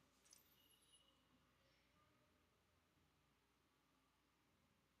breakpoint.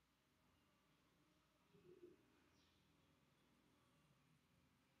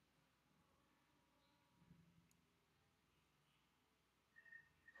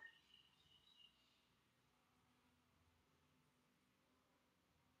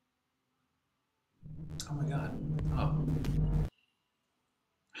 Oh my god. Oh.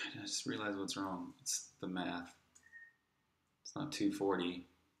 I just realized what's wrong. It's the math. It's not 240.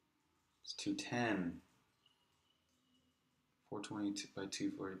 It's 210. 420 by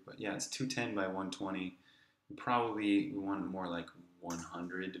 240. But yeah, it's 210 by 120. And probably we want more like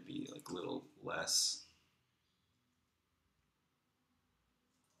 100 to be like a little less.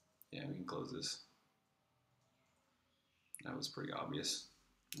 Yeah, we can close this. That was pretty obvious.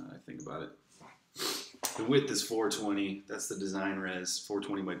 Now that I think about it. The width is 420. That's the design res,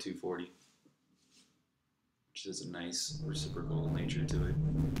 420 by 240. Which is a nice reciprocal nature to it.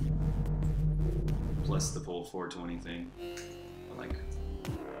 Plus the whole 420 thing. I like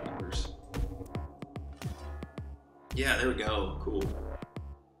numbers. Yeah, there we go. Cool.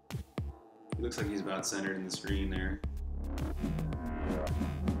 He looks like he's about centered in the screen there.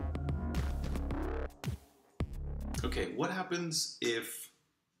 Okay, what happens if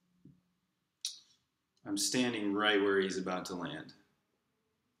I'm standing right where he's about to land?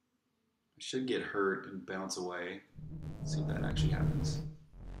 I should get hurt and bounce away. Let's see if that actually happens.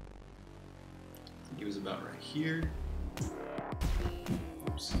 I think he was about right here.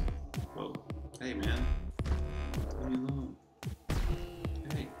 Oops. Whoa. Hey, man. Leave me alone.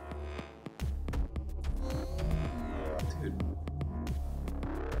 Hey. Dude.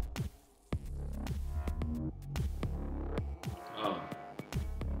 Oh.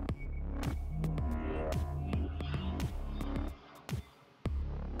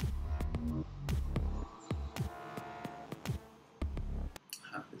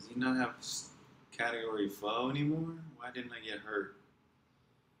 Does he not have category foe anymore? Why didn't I get hurt?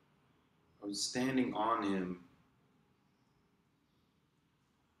 I was standing on him.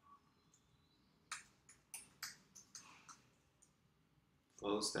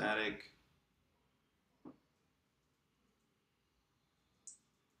 Flow static.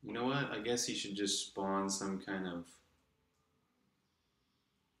 You know what? I guess he should just spawn some kind of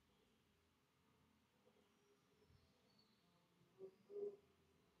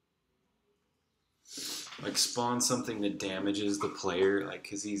like spawn something that damages the player, like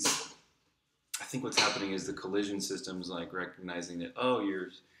because he's. I think what's happening is the collision system's like recognizing that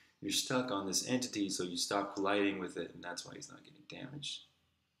you're stuck on this entity, so you stop colliding with it, and that's why he's not getting damaged.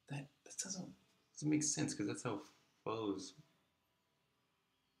 That doesn't make sense because that's how foes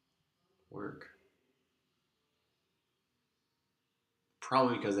work.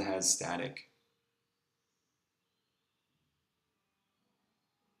 Probably because it has static.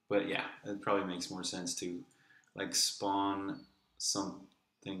 But yeah, it probably makes more sense to like spawn something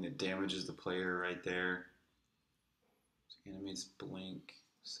that damages the player right there. So animates blink,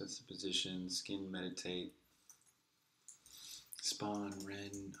 sets the position, skin meditate, spawn,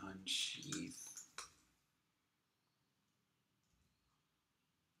 Ren, unsheath.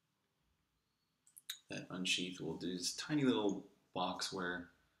 That unsheath will do this tiny little box where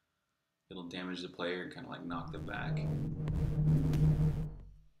it'll damage the player and kind of like knock them back.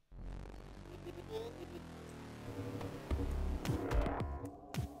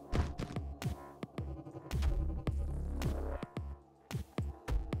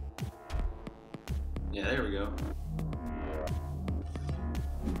 Yeah, there we go.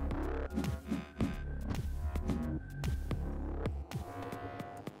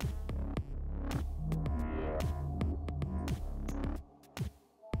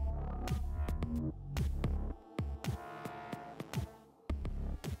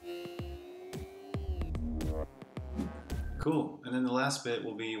 Cool. And then the last bit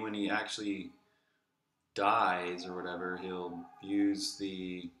will be when he actually dies or whatever, he'll use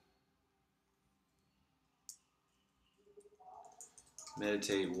the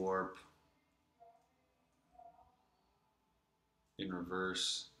meditate warp in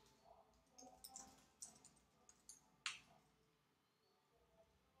reverse.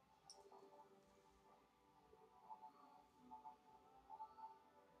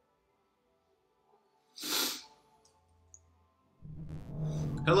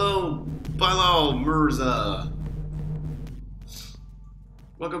 Hello, Bilal Mirza.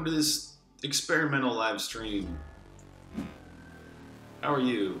 Welcome to this experimental live stream. How are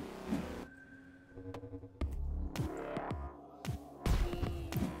you?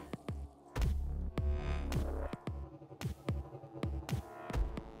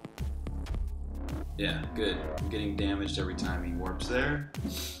 Yeah, good. I'm getting damaged every time he warps there.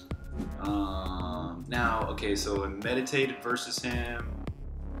 Now, okay, so I meditated versus him.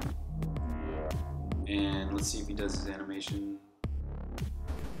 And let's see if he does his animation.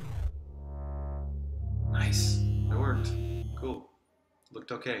 Nice. That worked. Cool.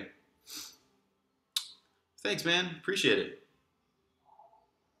 Looked okay. Thanks, man. Appreciate it.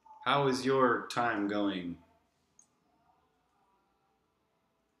 How is your time going?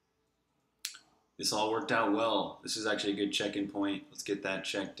 This all worked out well. This is actually a good check-in point. Let's get that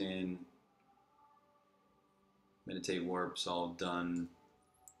checked in. Meditate warp's all done.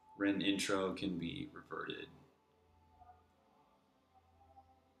 Ren intro can be reverted.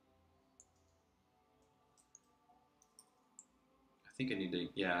 I think I need to,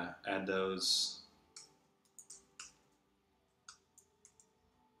 yeah, add those.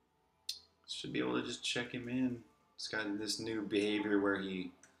 Should be able to just check him in. It's got this new behavior where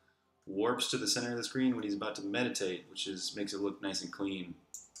he warps to the center of the screen when he's about to meditate, which makes it look nice and clean.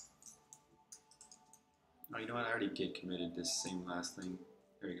 Oh, you know what? I already git committed this same last thing.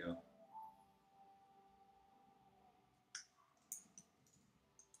 There you go.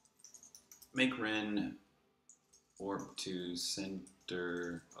 Make Ren warp to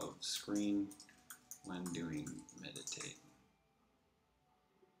center of screen when doing meditate.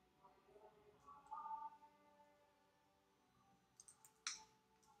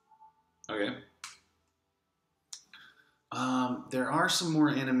 Okay. There are some more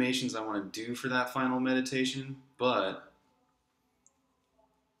animations I want to do for that final meditation, but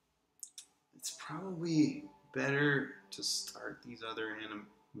it's probably better to start these other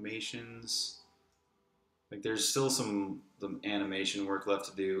animations. Like there's still some animation work left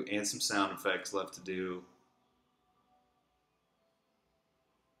to do and some sound effects left to do.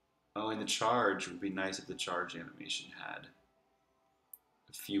 Oh, and the charge would be nice if the charge animation had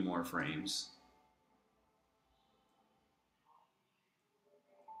a few more frames.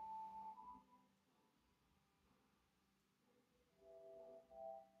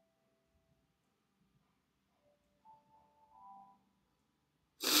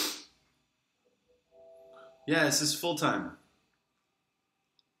 Yeah, this is full-time.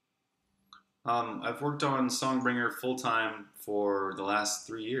 I've worked on Songbringer full-time for the last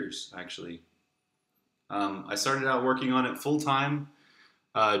 3 years, actually. I started out working on it full-time,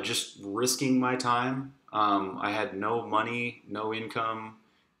 just risking my time. I had no money, no income,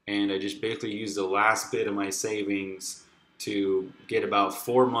 and I just basically used the last bit of my savings to get about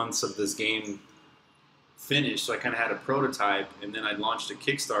 4 months of this game finished. So I kind of had a prototype, and then I launched a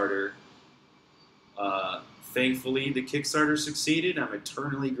Kickstarter. Thankfully, the Kickstarter succeeded. I'm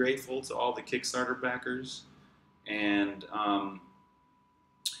eternally grateful to all the Kickstarter backers, and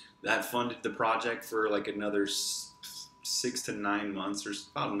that funded the project for like another 6 to 9 months, or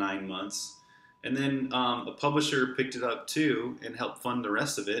about 9 months. And then a publisher picked it up too and helped fund the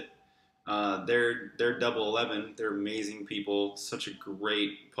rest of it. They're Double 11. They're amazing people. Such a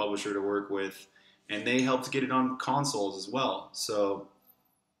great publisher to work with, and they helped get it on consoles as well. So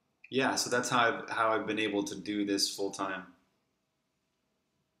yeah, so that's how I've been able to do this full time.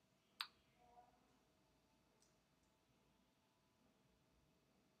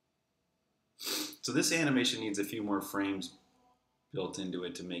 So this animation needs a few more frames built into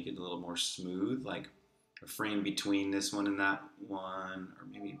it to make it a little more smooth, like a frame between this one and that one, or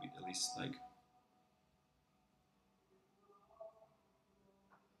maybe at least like,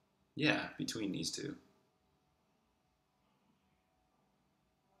 yeah, between these two.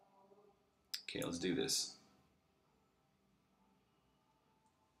 Okay, let's do this.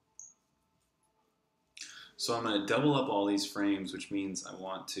 So I'm going to double up all these frames, which means I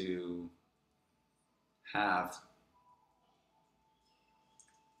want to halve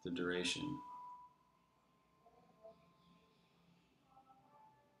the duration.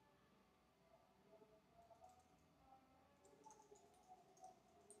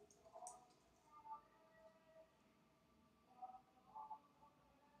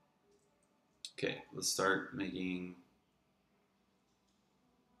 Okay, let's start making.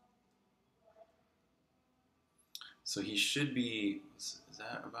 So he should be, is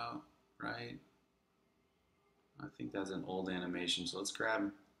that about right? I think that's an old animation. So let's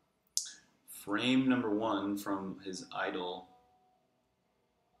grab frame number 1 from his idle.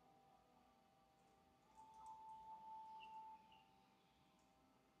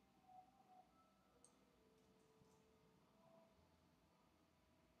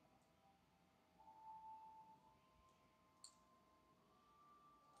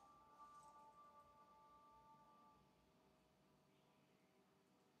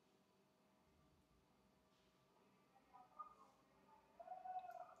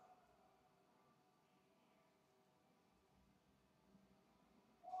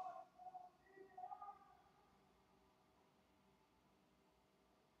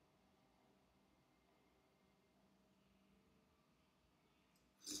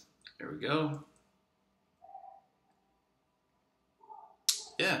 There we go.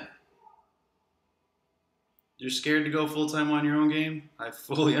 Yeah. You're scared to go full-time on your own game? I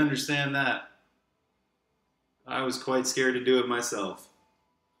fully understand that. I was quite scared to do it myself.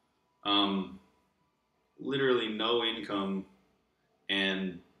 Um, Literally no income,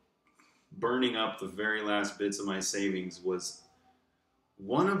 and burning up the very last bits of my savings was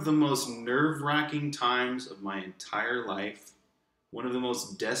one of the most nerve-wracking times of my entire life. One of the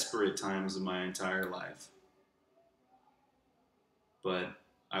most desperate times of my entire life. But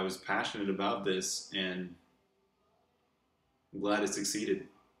I was passionate about this, and I'm glad it succeeded.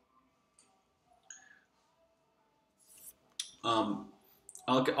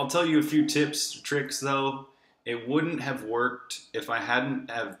 I'll tell you a few tips, tricks though. It wouldn't have worked if I hadn't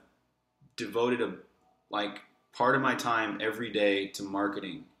have devoted a like part of my time every day to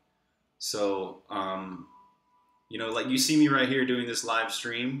marketing. So like you see me right here doing this live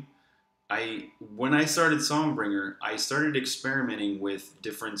stream. When I started Songbringer, I started experimenting with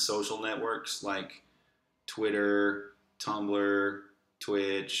different social networks like Twitter, Tumblr,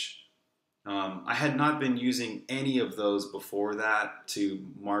 Twitch. I had not been using any of those before that to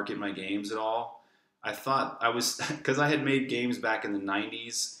market my games at all. I thought I was, because I had made games back in the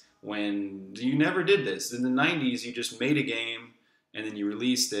 90s when you never did this. In the 90s, you just made a game and then you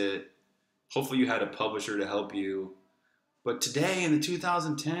released it. Hopefully you had a publisher to help you. But today in the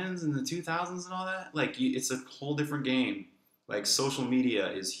 2010s and the 2000s and all that, like it's a whole different game. Like social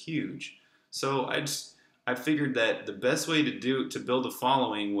media is huge. So I figured that the best way to build a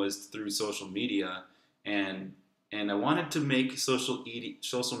following was through social media, and I wanted to make social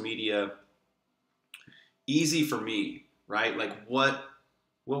media easy for me, right? Like what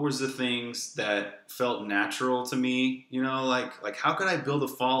was the things that felt natural to me, like how could I build a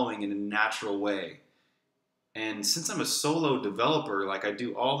following in a natural way? And since I'm a solo developer, like I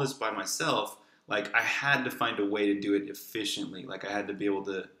do all this by myself, like I had to find a way to do it efficiently. Like I had to be able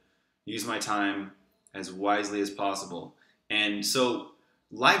to use my time as wisely as possible. And so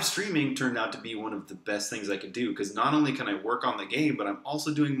live streaming turned out to be one of the best things I could do, because not only can I work on the game, but I'm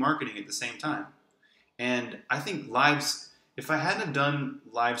also doing marketing at the same time. And I think if I hadn't have done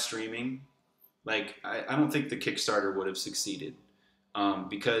live streaming, like I don't think the Kickstarter would have succeeded,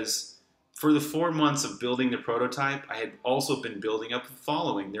 because for the 4 months of building the prototype, I had also been building up a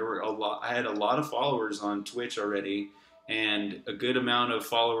following. There were a lot. I had a lot of followers on Twitch already, and a good amount of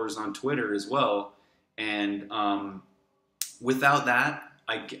followers on Twitter as well. And without that,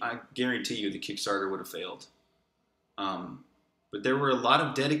 I guarantee you the Kickstarter would have failed. But there were a lot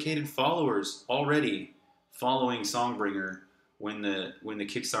of dedicated followers already following Songbringer when the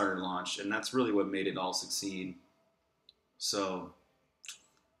Kickstarter launched, and that's really what made it all succeed. So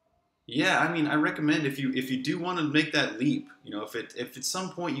yeah, I mean, I recommend if you do want to make that leap, you know, if at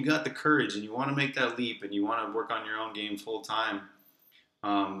some point you got the courage and you want to make that leap and you want to work on your own game full time,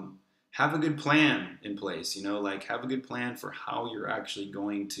 have a good plan in place. You know, like have a good plan for how you're actually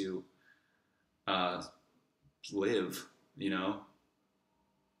going to live. You know.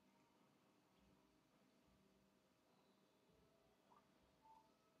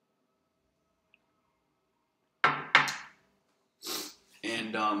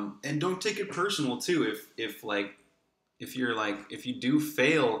 And don't take it personal too. If you do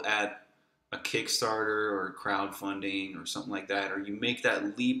fail at a Kickstarter or crowdfunding or something like that, or you make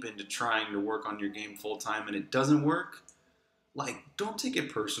that leap into trying to work on your game full time and it doesn't work, like don't take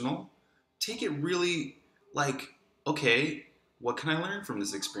it personal. Take it really like, okay, what can I learn from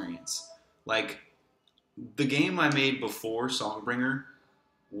this experience? Like the game I made before Songbringer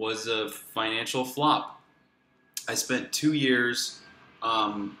was a financial flop. I spent 2 years.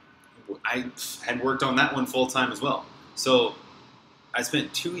 I had worked on that one full time as well. So I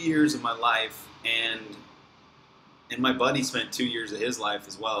spent 2 years of my life, and my buddy spent 2 years of his life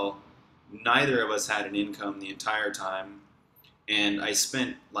as well. Neither of us had an income the entire time, and I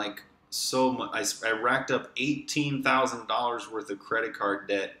spent like so much. I racked up $18,000 worth of credit card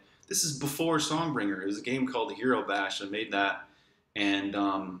debt. This is before Songbringer. It was a game called Hero Bash. I made that, and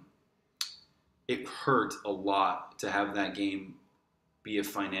it hurt a lot to have that game be a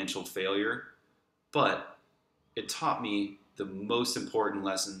financial failure, but it taught me the most important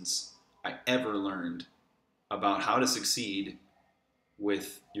lessons I ever learned about how to succeed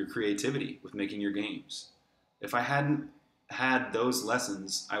with your creativity, with making your games. If I hadn't had those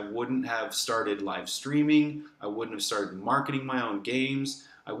lessons, I wouldn't have started live streaming, I wouldn't have started marketing my own games,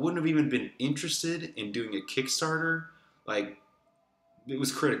 I wouldn't have even been interested in doing a Kickstarter. Like, it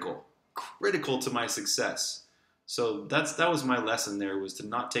was critical to my success. So that was my lesson there, was to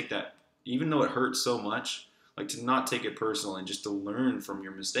not take that, even though it hurt so much, like to not take it personal and just to learn from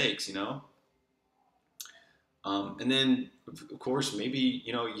your mistakes, you know? And then, of course, maybe,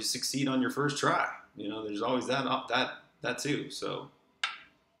 you know, you succeed on your first try. You know, there's always that too. So,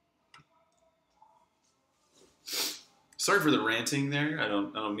 sorry for the ranting there. I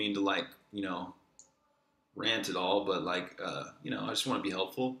don't mean to, like, you know, rant at all, but like, you know, I just want to be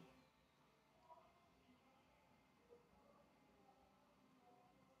helpful.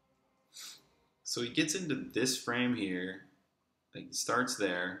 So he gets into this frame here, like he starts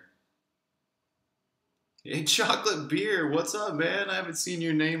there. Hey, Chocolate Beer, what's up, man? I haven't seen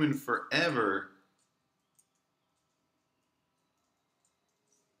your name in forever.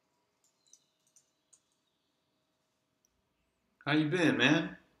 How you been,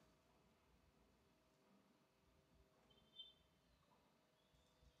 man?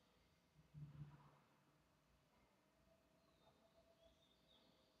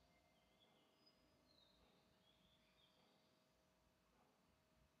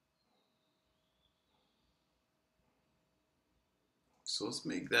 So let's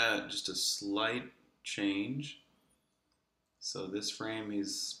make that just a slight change. So this frame,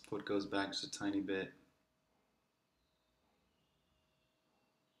 his foot goes back just a tiny bit.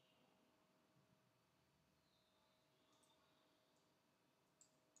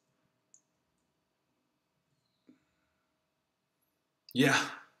 Yeah,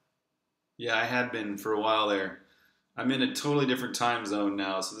 I had been for a while there. I'm in a totally different time zone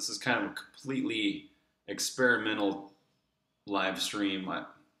now, so this is kind of a completely experimental live stream.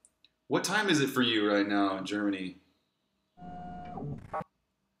 What time is it for you right now in Germany?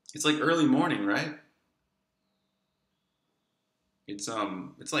 It's like early morning, right? It's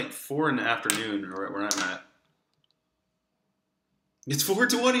like 4 in the afternoon where I'm at. It's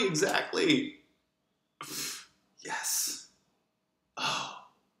 4:20 exactly. Yes. Oh,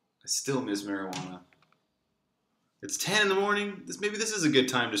 I still miss marijuana. It's 10 in the morning. Maybe this is a good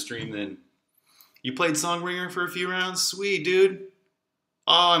time to stream then. You played Songbringer for a few rounds? Sweet, dude.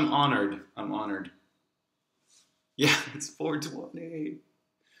 Oh, I'm honored. I'm honored. Yeah, it's 4:20.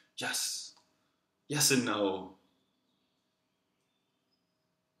 Yes. Yes and no.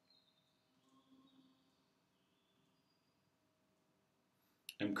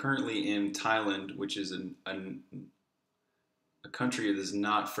 am currently in Thailand, which is a country that is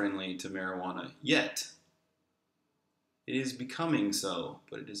not friendly to marijuana yet. It is becoming so,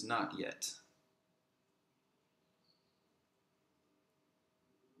 but it is not yet.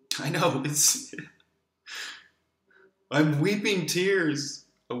 I know, I'm weeping tears.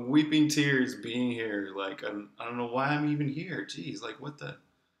 I'm weeping tears being here. Like, I don't know why I'm even here. Jeez, like, what the?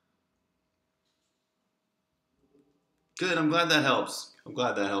 Good, I'm glad that helps. I'm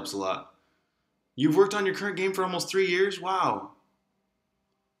glad that helps a lot. You've worked on your current game for almost 3 years? Wow.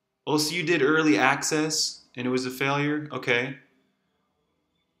 Oh, so you did early access and it was a failure? Okay.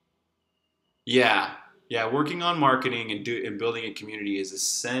 Yeah. Yeah, working on marketing and building a community is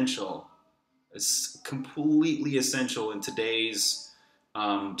essential. It's completely essential in today's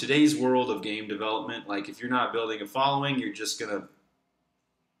world of game development. Like, if you're not building a following, you're just gonna.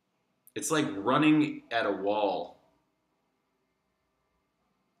 It's like running at a wall.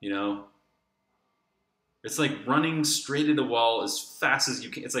 You know, it's like running straight at a wall as fast as you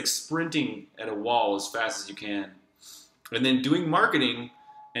can. It's like sprinting at a wall as fast as you can, and then doing marketing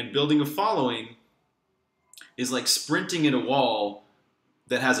and building a following is like sprinting at a wall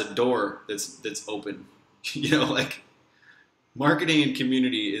that has a door that's open. You know, like marketing and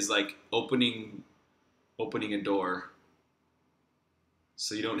community is like opening a door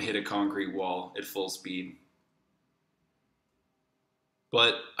so you don't hit a concrete wall at full speed.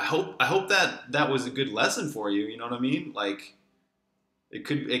 But I hope that was a good lesson for you. You know what I mean? Like it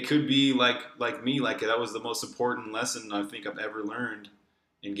could be like me, like that was the most important lesson I think I've ever learned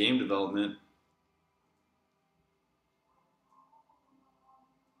in game development.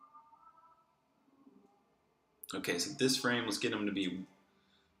 Okay, so this frame, let's get him to be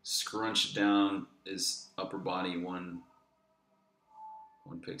scrunched down his upper body one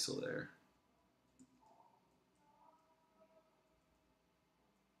pixel there.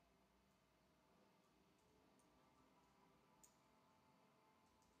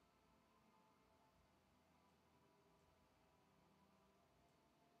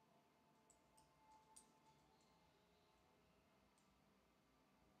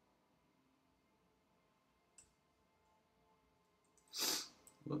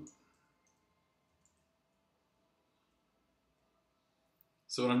 Whoop.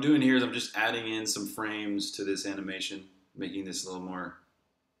 So what I'm doing here is I'm just adding in some frames to this animation, making this a little more.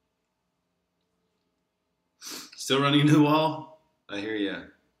 Still running into the wall? I hear you.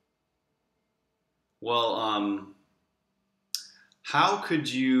 Well, how could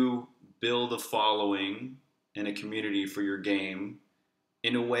you build a following and a community for your game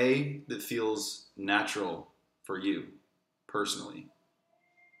in a way that feels natural for you personally?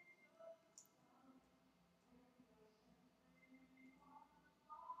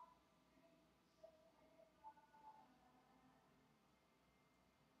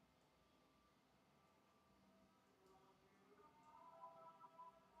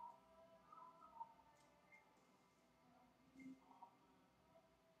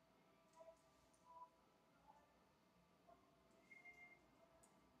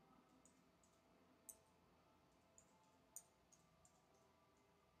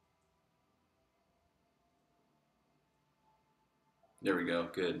 There we go.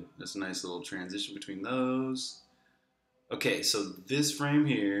 Good. That's a nice little transition between those. Okay, so this frame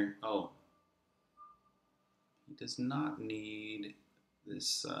here, oh, he does not need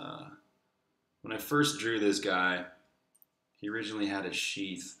this. When I first drew this guy, he originally had a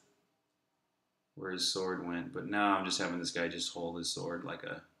sheath where his sword went, but now I'm just having this guy just hold his sword like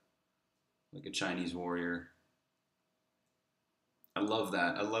a Chinese warrior. I love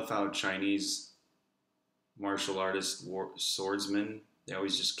that. I love how Chinese martial artists, swordsmen, they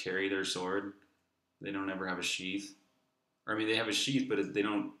always just carry their sword. They don't ever have a sheath. Or I mean, they have a sheath, but they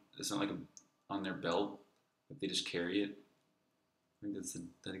don't. It's not like on their belt. Like they just carry it. I think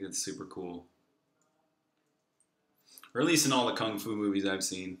that's super cool. Or at least in all the kung fu movies I've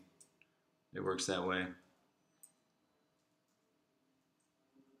seen, it works that way.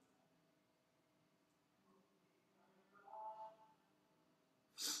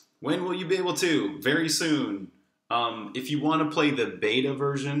 When will you be able to? Very soon. If you want to play the beta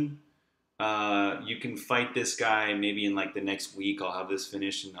version, you can fight this guy maybe in like the next week. I'll have this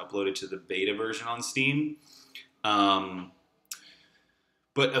finished and uploaded to the beta version on Steam. But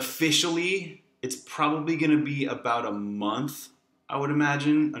officially, it's probably going to be about a month, I would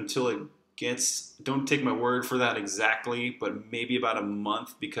imagine, until it gets. Don't take my word for that exactly, but maybe about a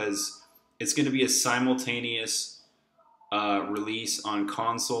month because it's going to be a simultaneous release on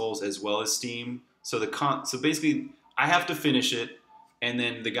consoles as well as Steam. So so basically, I have to finish it, and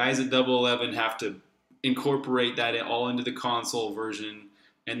then the guys at Double 11 have to incorporate that all into the console version,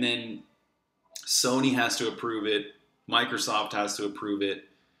 and then Sony has to approve it, Microsoft has to approve it,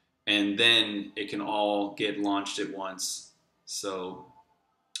 and then it can all get launched at once. So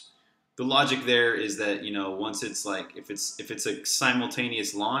the logic there is that, you know, once it's like, if it's a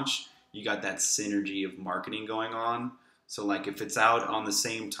simultaneous launch, you got that synergy of marketing going on. So like if it's out on the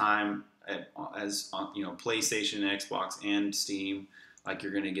same time as, you know, PlayStation, Xbox, and Steam, like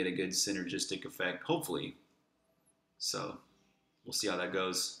you're gonna get a good synergistic effect, hopefully. So we'll see how that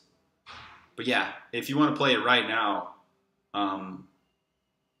goes. But yeah, if you want to play it right now,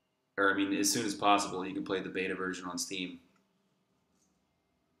 or I mean, as soon as possible, you can play the beta version on Steam.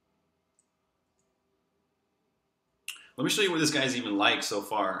 Let me show you what this guy's even like so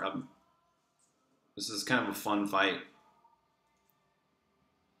far. This is kind of a fun fight.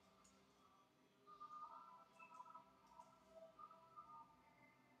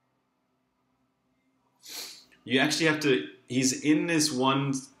 You actually have to, he's in this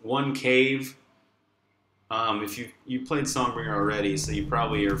one cave. If you played Songbringer already, so you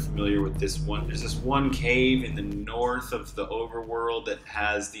probably are familiar with this one. There's this one cave in the north of the overworld that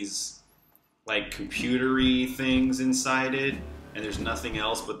has these like computery things inside it, and there's nothing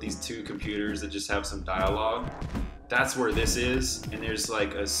else but these two computers that just have some dialogue. That's where this is, and there's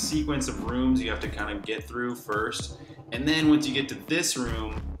like a sequence of rooms you have to kind of get through first, and then once you get to this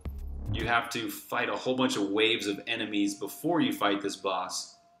room, you have to fight a whole bunch of waves of enemies before you fight this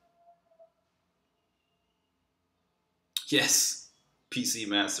boss. Yes, PC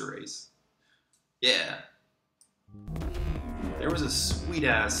Master Race. Yeah. There was a sweet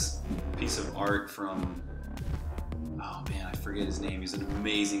ass piece of art from, oh man, I forget his name. He's an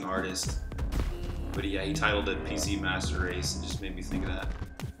amazing artist. But yeah, he titled it PC Master Race and just made me think of that.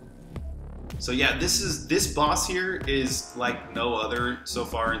 So yeah, this boss here is like no other so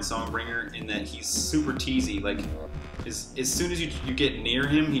far in Songbringer in that he's super teasy. Like as soon as you get near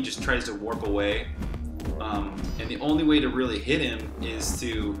him, he just tries to warp away. And the only way to really hit him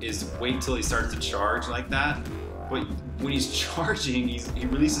is wait till he starts to charge like that. But when he's charging, he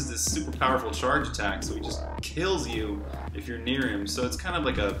releases this super powerful charge attack, so he just kills you if you're near him. So it's kind of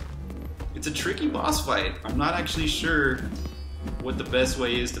like it's a tricky boss fight. I'm not actually sure what the best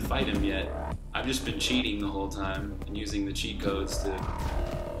way is to fight him yet. I've just been cheating the whole time and using the cheat codes to,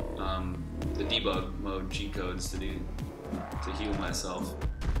 the debug mode cheat codes to heal myself.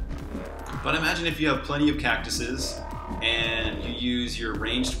 But imagine if you have plenty of cactuses and you use your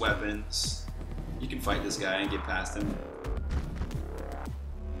ranged weapons, you can fight this guy and get past him.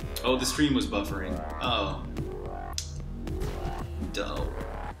 Oh, the stream was buffering. Oh, dope.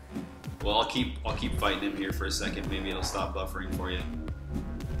 Well, I'll keep fighting him here for a second. Maybe it'll stop buffering for you.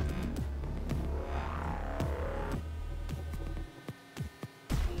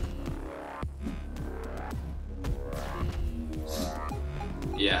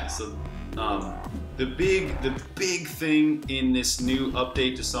 Yeah, so the big thing in this new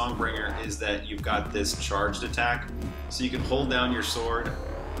update to Songbringer is that you've got this charged attack. So you can hold down your sword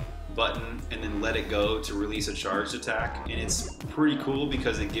button and then let it go to release a charged attack. And it's pretty cool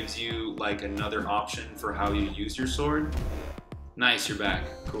because it gives you like another option for how you use your sword. Nice, you're back.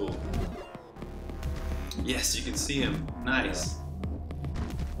 Cool. Yes, you can see him. Nice.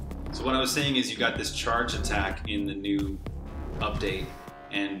 So what I was saying is you got this charge attack in the new update.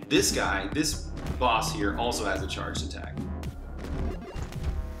 And this boss here also has a charged attack.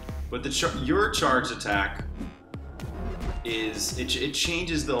 But your charged attack it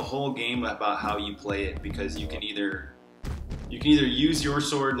changes the whole game about how you play it, because you can either use your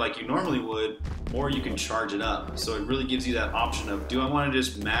sword like you normally would, or you can charge it up. So it really gives you that option of, do I want to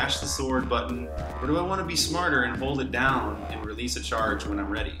just mash the sword button, or do I want to be smarter and hold it down and release a charge when I'm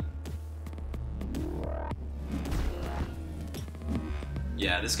ready?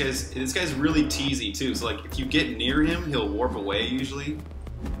 Yeah, this guy's really teasy too. So like if you get near him, he'll warp away usually.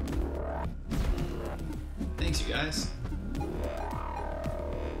 Thanks, you guys.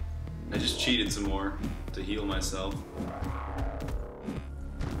 I just cheated some more to heal myself.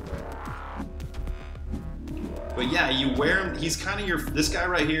 But yeah, you wear him. He's kind of this guy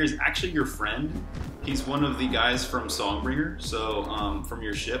right here is actually your friend. He's one of the guys from Songbringer, so from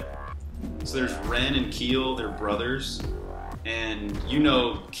your ship. So there's Ren and Keel, they're brothers. And you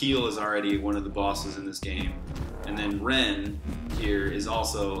know Keel is already one of the bosses in this game. And then Ren here is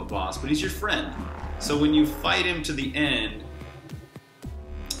also a boss, but he's your friend. So when you fight him to the end,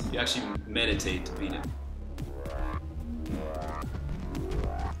 you actually meditate to beat him.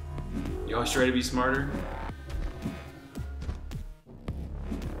 You always try to be smarter?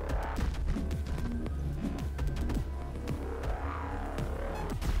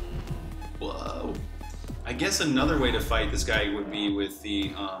 Whoa. I guess guess another way to fight this guy would be with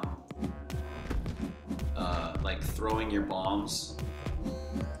the like throwing your bombs.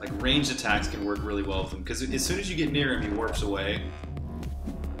 Like ranged attacks can work really well with him because as soon as you get near him, he warps away.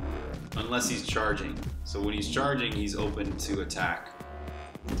 Unless he's charging. So when he's charging, he's open to attack.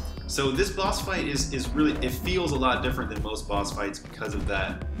 So this boss fight is really, it feels a lot different than most boss fights because of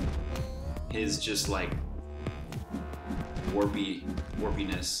that. His just like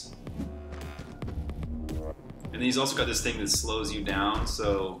warpiness. And then he's also got this thing that slows you down,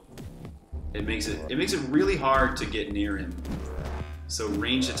 so it makes it really hard to get near him. So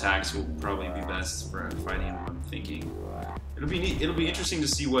ranged attacks will probably be best for fighting him, I'm thinking. It'll be neat. It'll be interesting to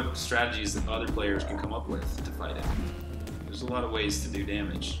see what strategies that other players can come up with to fight him. There's a lot of ways to do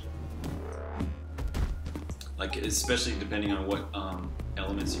damage. Like, especially depending on what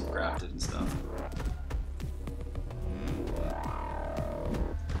elements you've crafted and stuff.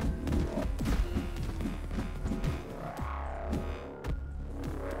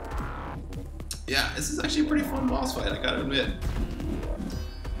 Yeah, this is actually a pretty fun boss fight, I gotta admit.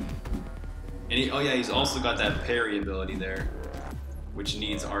 And oh yeah, he's also got that parry ability there, which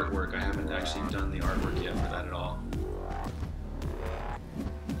needs artwork. I haven't actually done the artwork yet for that at all.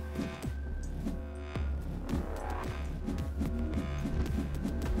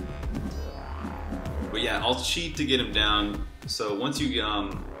 But yeah, I'll cheat to get him down. So once you get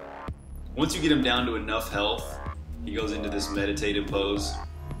him down to enough health, he goes into this meditative pose,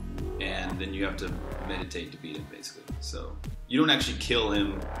 and then you have to meditate to beat him, basically. So you don't actually kill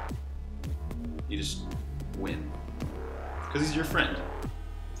him. You just win. Because he's your friend.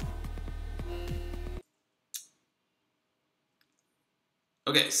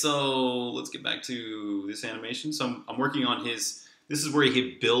 Okay, so let's get back to this animation. So I'm working on his, this is where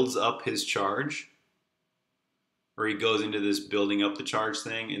he builds up his charge. Or he goes into this building up the charge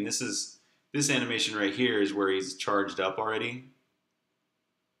thing. And this animation right here is where he's charged up already.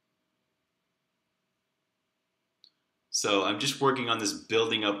 So I'm just working on this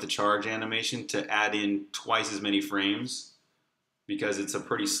building up the charge animation to add in twice as many frames because it's a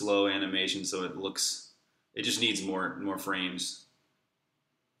pretty slow animation, so it just needs more frames.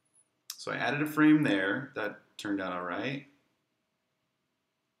 So I added a frame there. That turned out all right.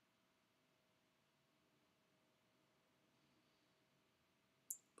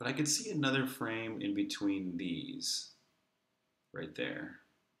 But I could see another frame in between these, right there.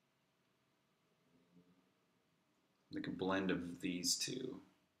 Like a blend of these two.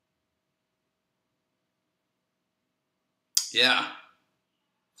 Yeah.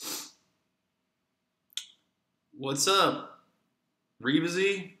 What's up,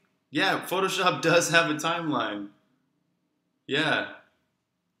 Reevazy? Yeah, Photoshop does have a timeline. Yeah.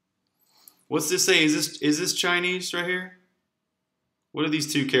 What's this say? Is this Chinese right here? What do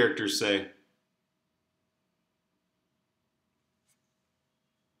these two characters say?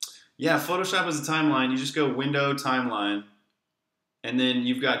 Yeah, Photoshop is a timeline. You just go Window, Timeline, and then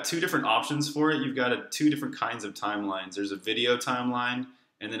you've got two different options for it. You've got two different kinds of timelines. There's a video timeline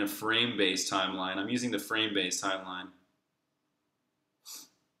and then a frame-based timeline. I'm using the frame-based timeline.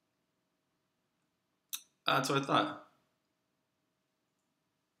 That's what I thought.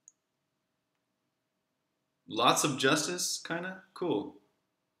 Lots of justice, kind of? Cool.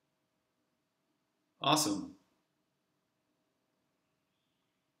 Awesome.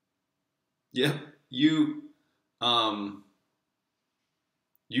 Yep, you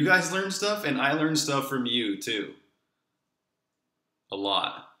guys learn stuff, and I learn stuff from you too. A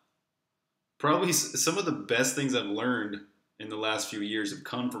lot. Probably some of the best things I've learned in the last few years have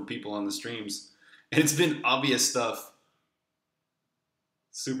come from people on the streams, and it's been obvious stuff,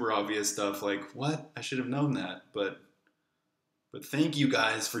 super obvious stuff. Like, what? I should have known that, but thank you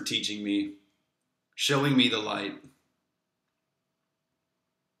guys for teaching me, showing me the light.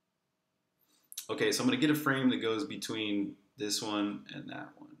 Okay, so I'm going to get a frame that goes between this one and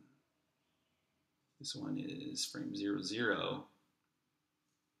that one. This one is frame 0, 0.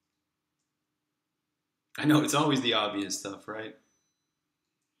 I know, it's always the obvious stuff, right?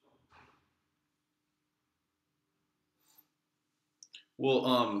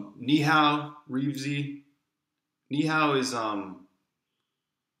 Well, ni hao, Reevesy. Ni hao is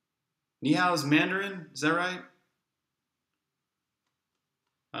Mandarin, is that right?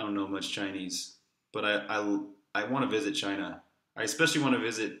 I don't know much Chinese, but I want to visit China. I especially want to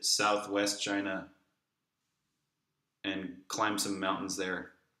visit Southwest China and climb some mountains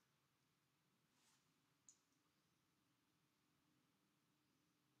there.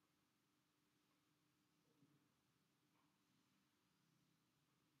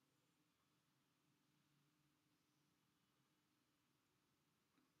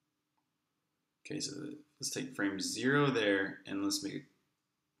 Okay, so let's take frame 0 there, and let's make it.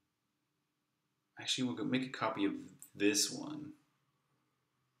 Actually, we'll go make a copy of this one.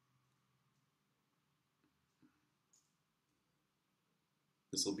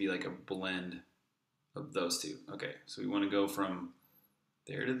 This will be like a blend of those two. Okay, so we want to go from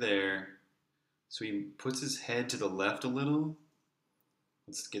there to there. So he puts his head to the left a little.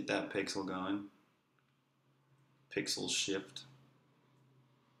 Let's get that pixel going. Pixel shift.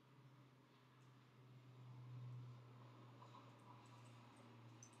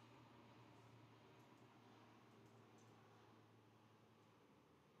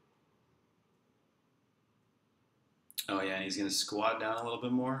 Oh yeah, and he's gonna squat down a little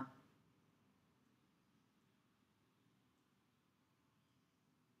bit more.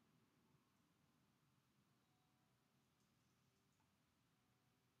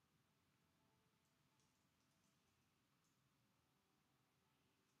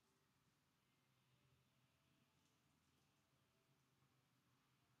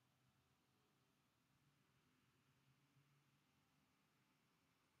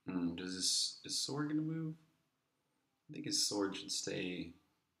 Is his sword gonna move? I think his sword should stay,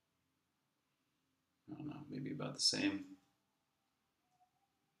 I don't know, maybe about the same.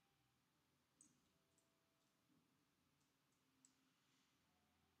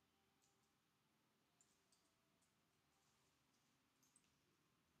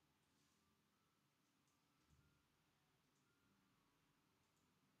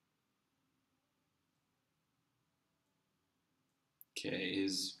 Okay,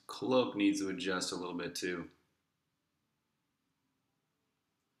 his cloak needs to adjust a little bit too.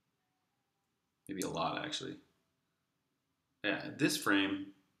 Maybe a lot, actually. Yeah, this frame,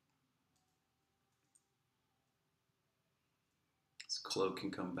 his cloak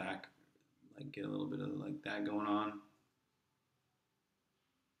can come back, like get a little bit of like that going on.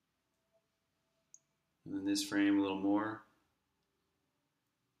 And then this frame a little more.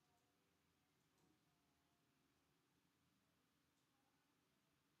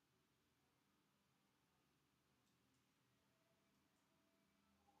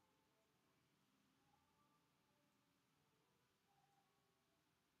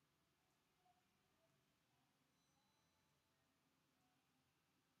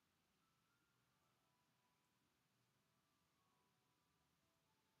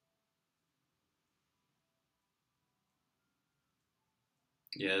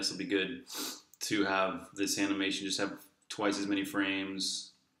 Yeah, this will be good to have this animation just have twice as many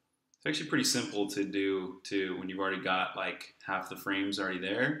frames. It's actually pretty simple to do too when you've already got like half the frames already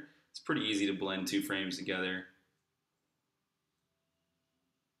there. It's pretty easy to blend two frames together.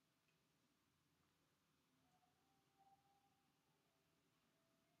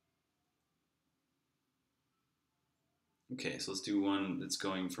 Okay, so let's do one that's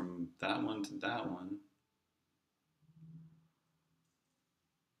going from that one to that one.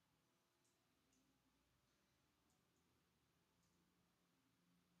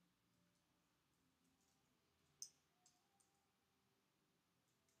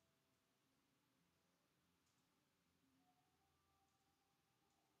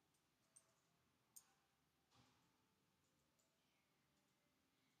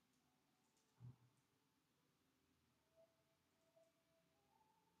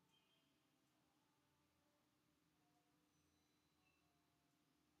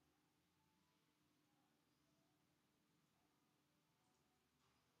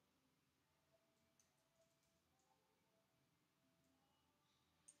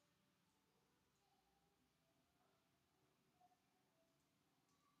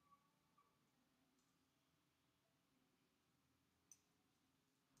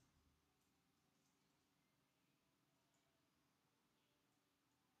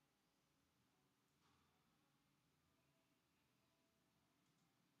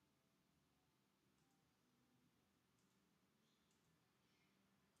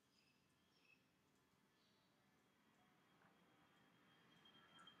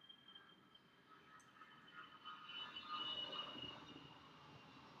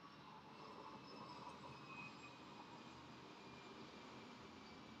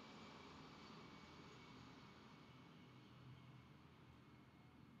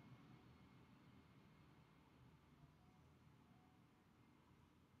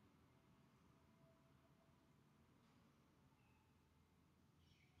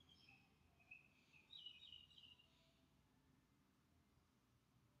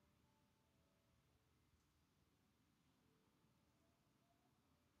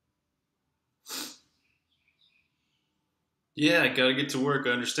 Yeah, I gotta get to work.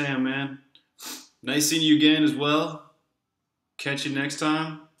 I understand, man. Nice seeing you again as well. Catch you next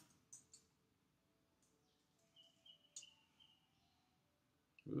time.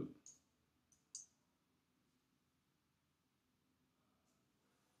 Ooh.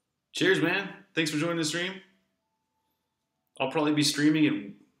 Cheers, man. Thanks for joining the stream. I'll probably be streaming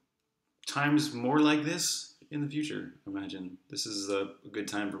at times more like this in the future, I imagine. This is a good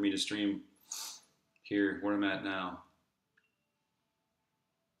time for me to stream here where I'm at now.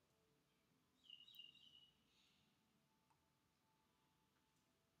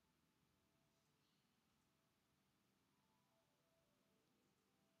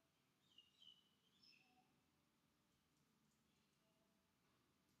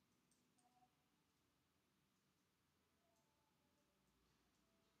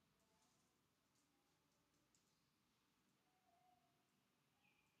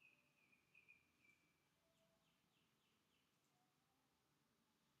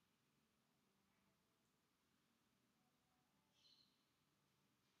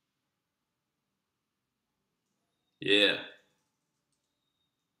 Yeah.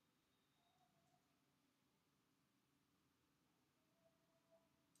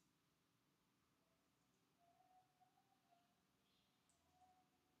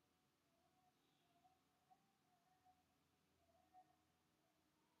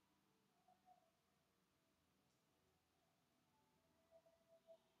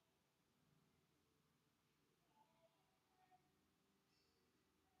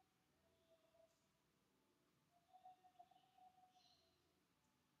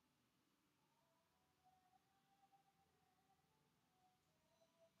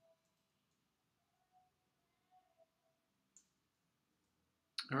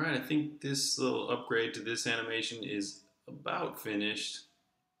 All right, I think this little upgrade to this animation is about finished.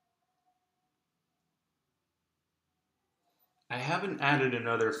 I haven't added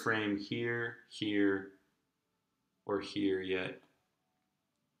another frame here, here, or here yet.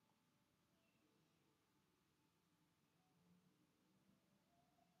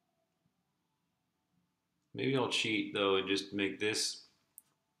 Maybe I'll cheat though and just make this,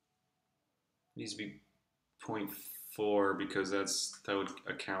 needs to be 0.4 because that would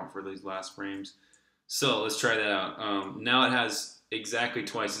account for these last frames. So let's try that out. Now it has exactly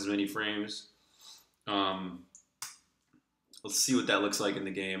twice as many frames. Let's see what that looks like in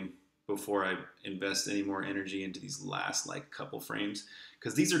the game before I invest any more energy into these last like couple frames,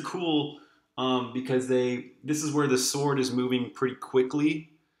 because these are cool because this is where the sword is moving pretty quickly.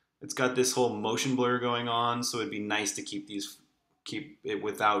 It's got this whole motion blur going on, so it'd be nice to keep it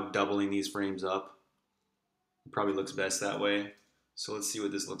without doubling these frames up. It probably looks best that way. So let's see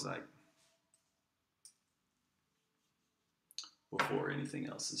what this looks like before anything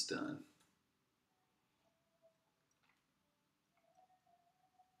else is done.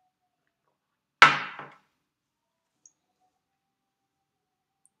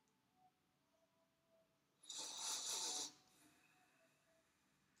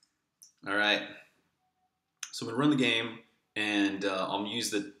 All right, so I'm gonna run the game, and I'll use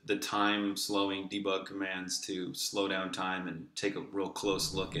the time slowing debug commands to slow down time and take a real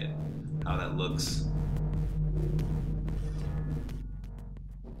close look at how that looks.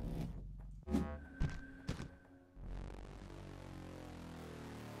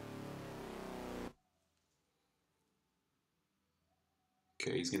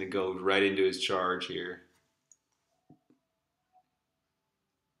 Okay, he's gonna go right into his charge here.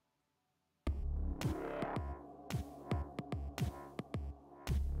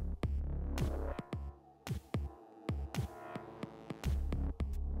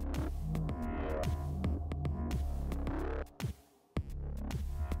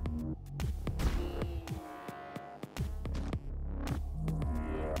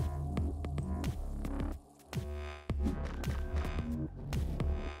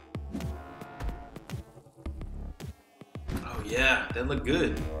 Oh yeah, that looked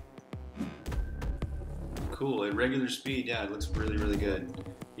good. Cool, at regular speed, yeah, it looks really, really good.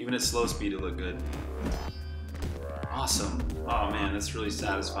 Even at slow speed, it looked good. Awesome. Oh man, that's really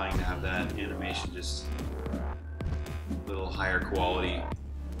satisfying to have that animation just a little higher quality,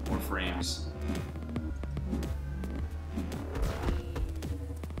 more frames.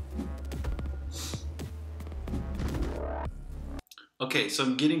 Okay, so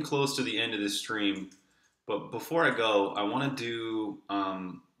I'm getting close to the end of this stream, but before I go, I want to do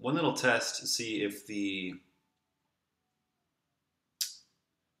one little test to see if the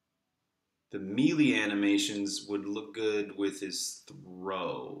melee animations would look good with his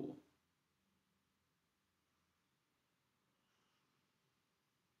throw.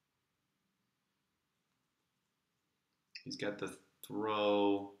 He's got the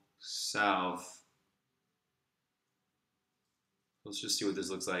throw south. Let's just see what this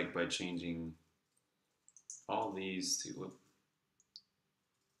looks like by changing all these to, whoop.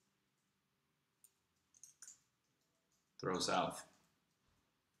 throw south.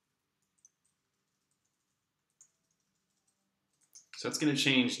 So that's going to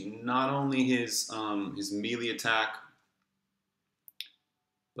change not only his melee attack,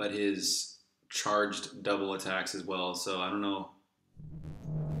 but his charged double attacks as well. So I don't know.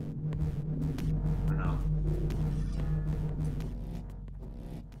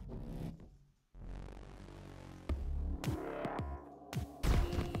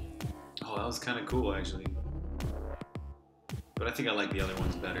 Oh, that was kind of cool actually. But I think I like the other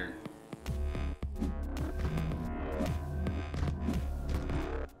ones better.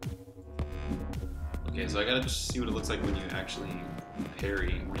 Okay, so I gotta just see what it looks like when you actually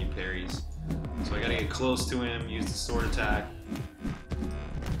parry, when he parries. So I gotta get close to him, use the sword attack.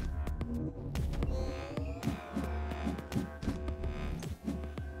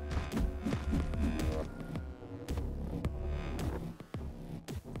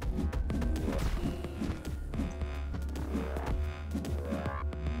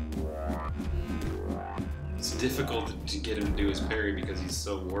 It's difficult to get him to do his parry because he's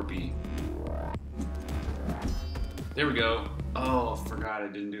so warpy. There we go. Oh, forgot I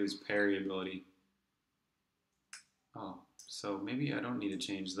didn't do his parry ability. Oh, so maybe I don't need to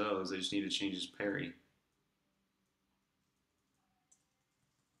change those. I just need to change his parry.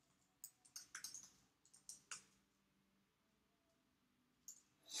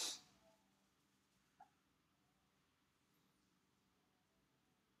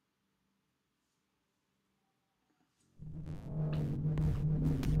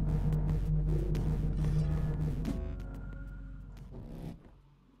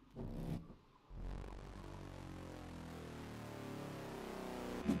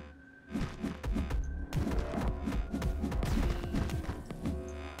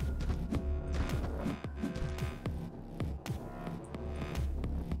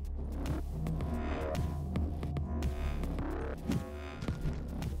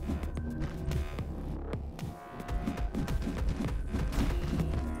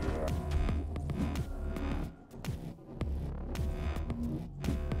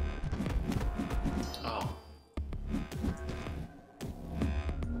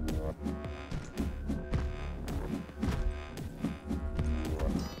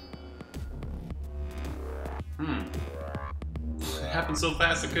 It happened so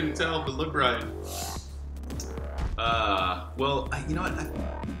fast I couldn't tell if it looked right. Well, you know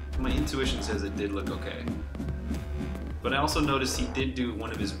what? My intuition says it did look okay. But I also noticed he did do one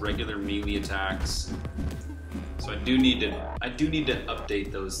of his regular melee attacks. So I do need to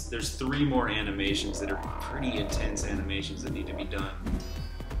update those. There's 3 more animations that are pretty intense animations that need to be done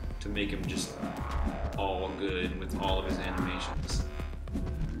to make him just all good with all of his animations.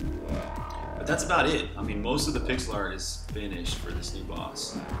 But that's about it. I mean, most of the pixel art is finished for this new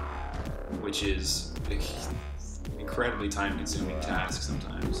boss, which is an incredibly time-consuming task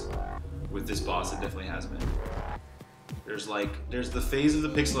sometimes. With this boss, it definitely has been. There's the phase of the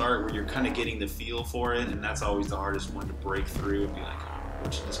pixel art where you're kind of getting the feel for it, and that's always the hardest one to break through and be like, oh,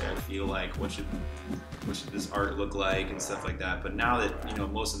 what should this guy feel like? What should this art look like, and stuff like that. But now that, you know,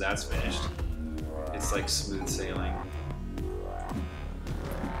 most of that's finished, it's like smooth sailing.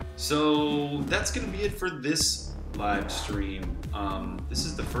 So that's gonna be it for this live stream. This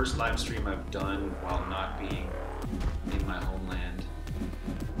is the first live stream I've done while not being in my homeland.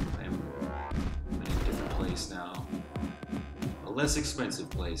 I am in a different place now, a less expensive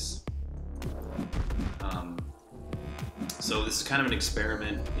place. So this is kind of an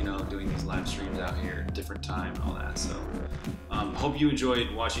experiment, you know, doing these live streams out here, different time and all that. So hope you enjoyed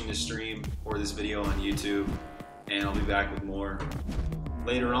watching this stream or this video on YouTube, and I'll be back with more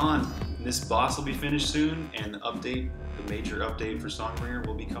later on. This boss will be finished soon, and the major update for Songbringer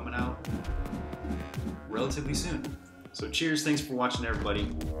will be coming out relatively soon. So cheers, thanks for watching everybody,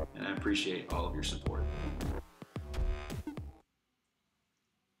 and I appreciate all of your support.